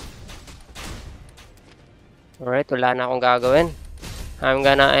 Alright, wala na akong gagawin. I'm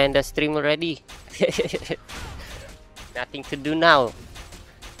gonna end the stream already. Nothing to do now.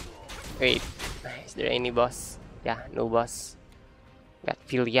 Wait, is there any boss? Yeah, no boss. Got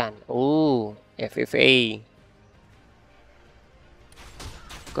Pillian. Oh, FFA.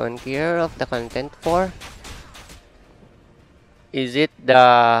 Conqueror of the Content 4. Is it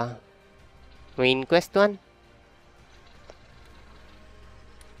the main quest one?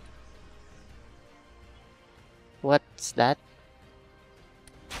 What's that?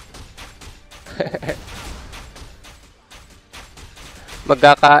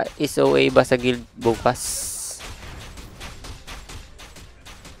 Magkaka-SOA ba sa guild bukas?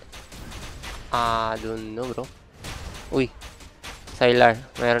 Don't know, bro. Uy, Sylar,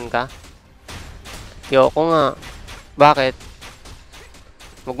 meron ka? Yoko nga. Bakit?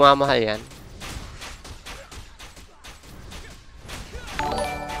 Magmamahal yan.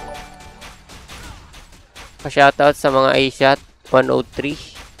 Pa-shoutout sa mga A-shot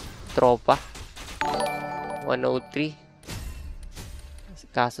 103 tropa 103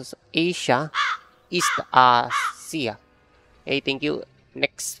 kaso sa Asia East Asia. Hey, thank you.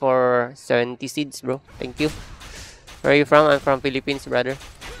 Next for 70 seeds, bro. Thank you. Where are you from? I'm from Philippines, brother.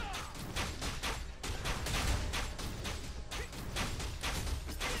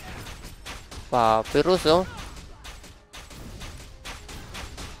 Papyrus, oh.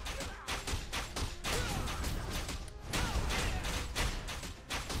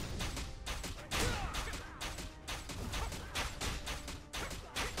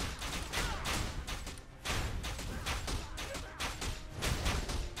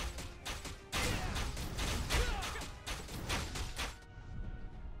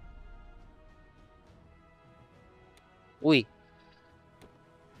 Uy.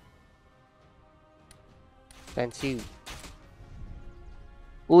 Expensive.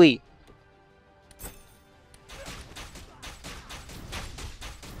 Uy.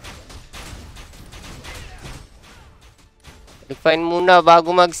 Define muna bago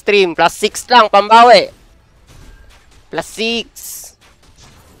mag-stream. +6 lang, pambawi. +6.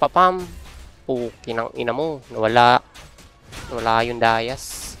 Papam. Kinang ina mo. Nawala yung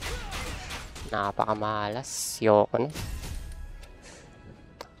dayas. Napakamalas. Yoko na.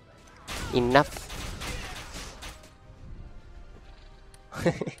 Enough.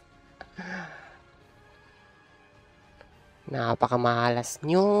 Napakamalas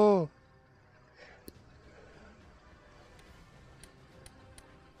nyo.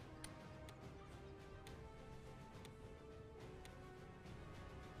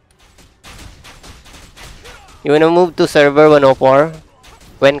 You wanna move to server 104?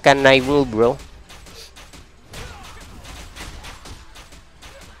 When can I move, bro?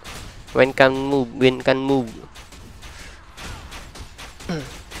 When can move? When can move?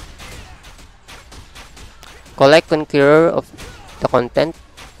 Collect conqueror of the content?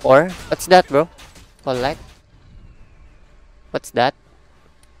 Or? What's that, bro? Collect? What's that?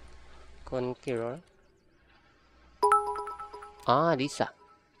 Conqueror? This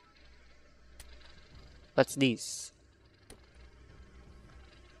What's this?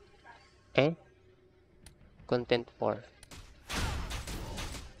 Content for.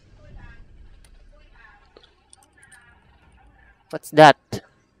 What's that?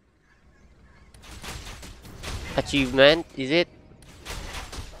 Achievement? Is it?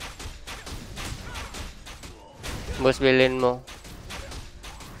 Boss, bilhin mo.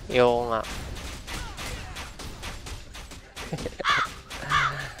 Ayoko nga.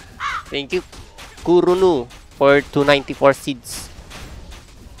 Thank you, Kurunu, for 294 seeds.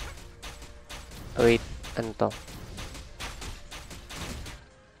 Wait, ano to?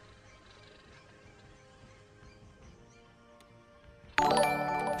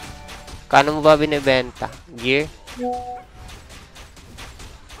 Kano mo ba binibenta? Gear?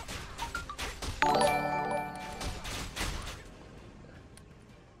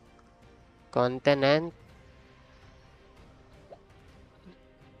 Continent?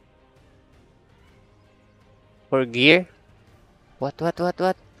 For gear? What?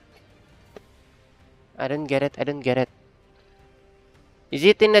 I don't get it. Is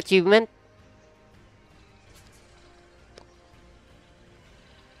it an achievement?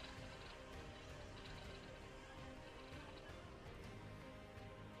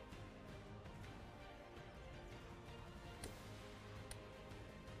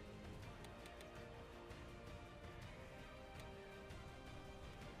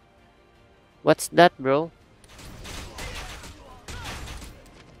 What's that, bro?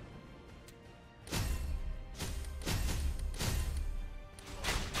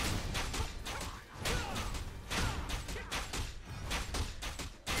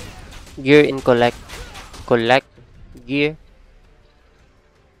 Gear in collect gear.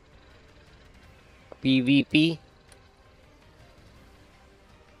 PvP.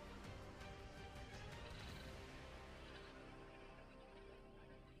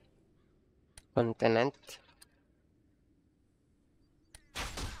 Continent.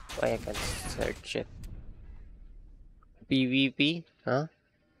 Why I can't search it? PvP? Huh?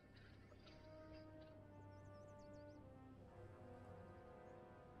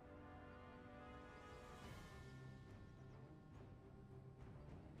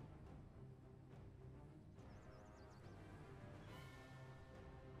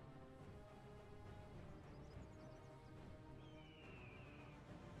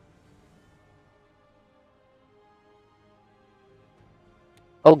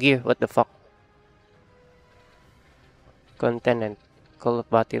 Oh, gear. What the fuck? Content. Call of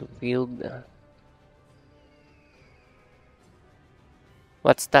Battlefield.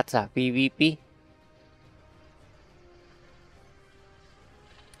 What's that? PvP?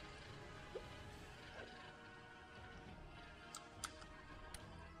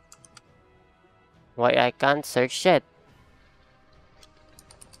 Why I can't search it?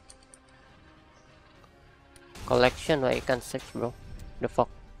 Collection. Why I can't search, bro? The fuck?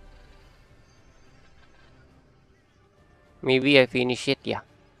 Maybe I finish it, yeah.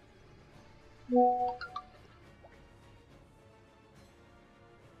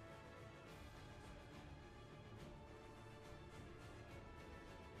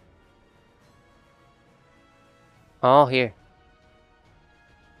 Oh, here.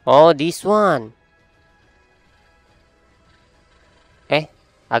 Oh, this one. Eh,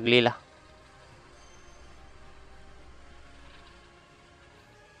 ugly lah.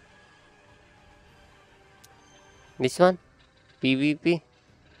 This one? PvP?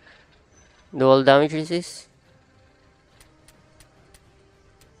 Dual damage resist?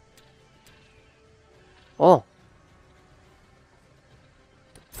 Oh.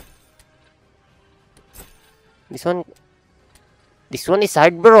 This one is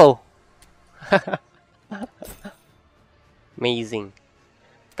hard, bro. Amazing.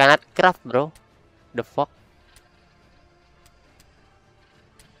 Cannot craft, bro. The fuck?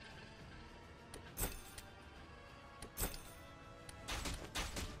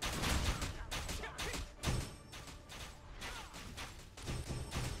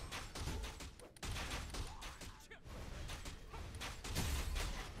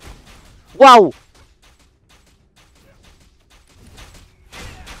 Wow!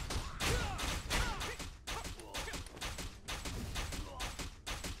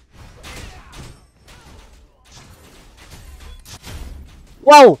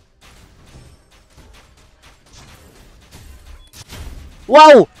 Wow!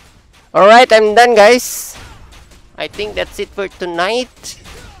 Wow! Alright, I'm done, guys. I think that's it for tonight.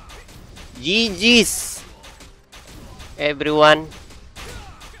 GG's, everyone.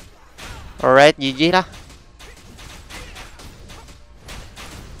 Alright, GG lah.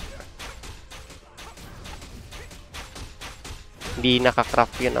 Di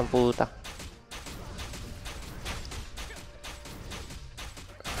nakakraft yun ang puta.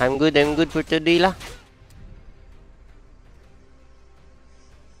 I'm good for today lah.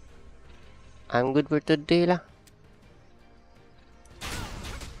 I'm good for today lah.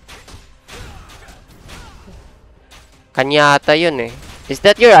 Kanya ata yun eh. Is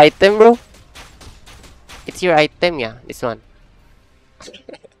that your item, bro? It's your item, yeah. This one.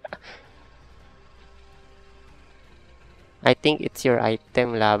 I think it's your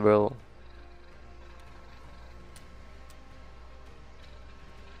item lah, bro.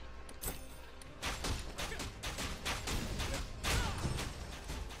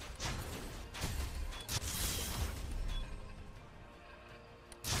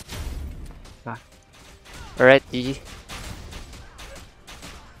 Alright, GG.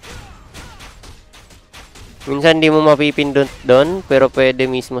 Minsan di mo mapipindot doon, pero pwede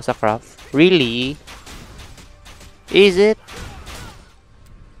mismo sa craft. Really? Is it?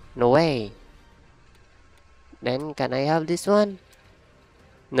 No way. Then, can I have this one?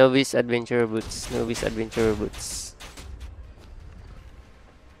 Novice Adventure Boots. Novice Adventure Boots.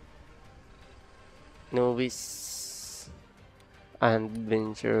 Novice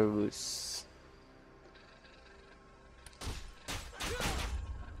Adventure Boots.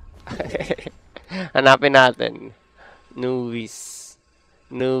 Hanapin natin. Novice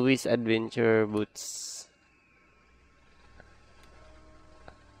Adventure Boots.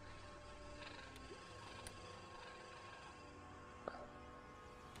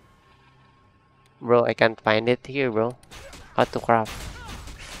 Bro, I can't find it here, bro. How to craft?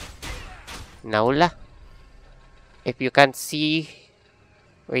 Naula. If you can't see...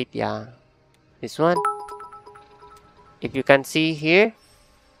 Wait, yeah. This one. If you can see here,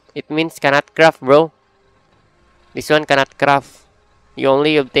 it means cannot craft, bro. This one cannot craft. You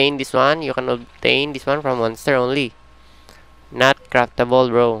only obtain this one. You can obtain this one from monster only. Not craftable,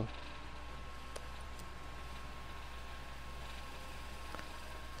 bro.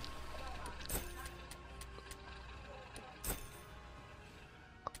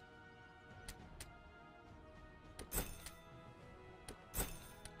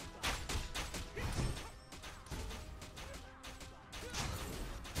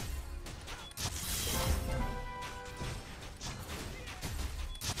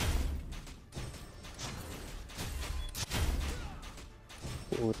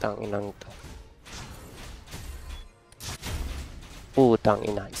 Utang inang to. Putang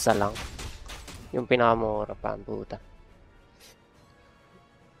ina, isa lang. Yung pinakamura pa ang puta.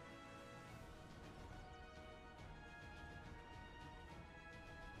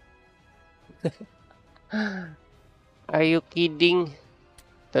 Are you kidding?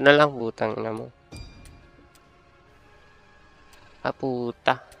 Ito na lang, putang ina mo. Ah,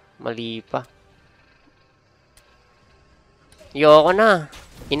 puta. Mali pa. Yoko na.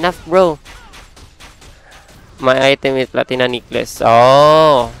 Enough, bro. My item is platina necklace.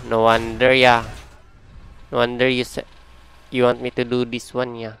 Oh, no wonder, yeah. No wonder you want me to do this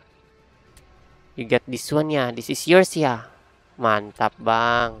one, yeah. You get this one, yeah. This is yours, yeah. Mantap,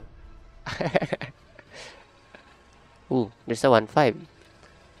 bang. Ooh, there's a 1.5.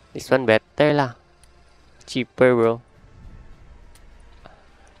 This one better lah. Cheaper, bro.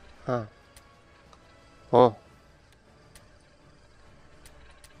 Huh. Oh.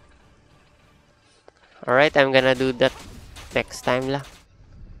 Alright, I'm gonna do that next time lah.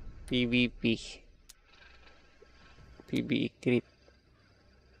 PvP. PvE crit.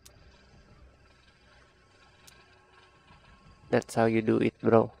 That's how you do it,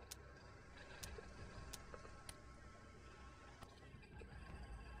 bro.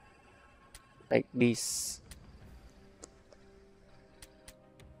 Like this.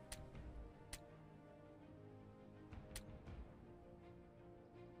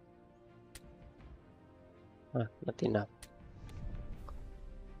 Ah, not enough.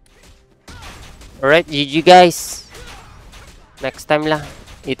 Alright, GG guys. Next time lah.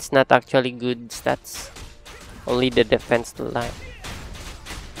 It's not actually good stats. Only the defense line.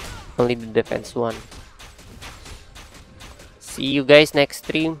 Only the defense one. See you guys next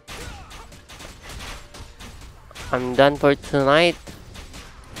stream. I'm done for tonight.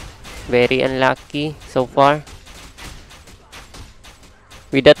 Very unlucky so far.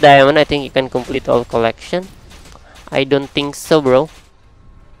 With that diamond, I think you can complete all collection. I don't think so, bro.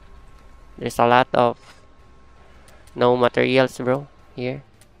 There's a lot of no materials, bro, here.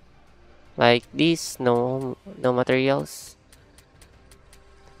 Like this, no materials.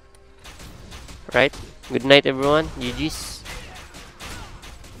 Right? Good night, everyone. GG's.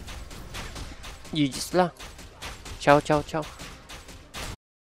 GG's lah. Ciao, ciao, ciao.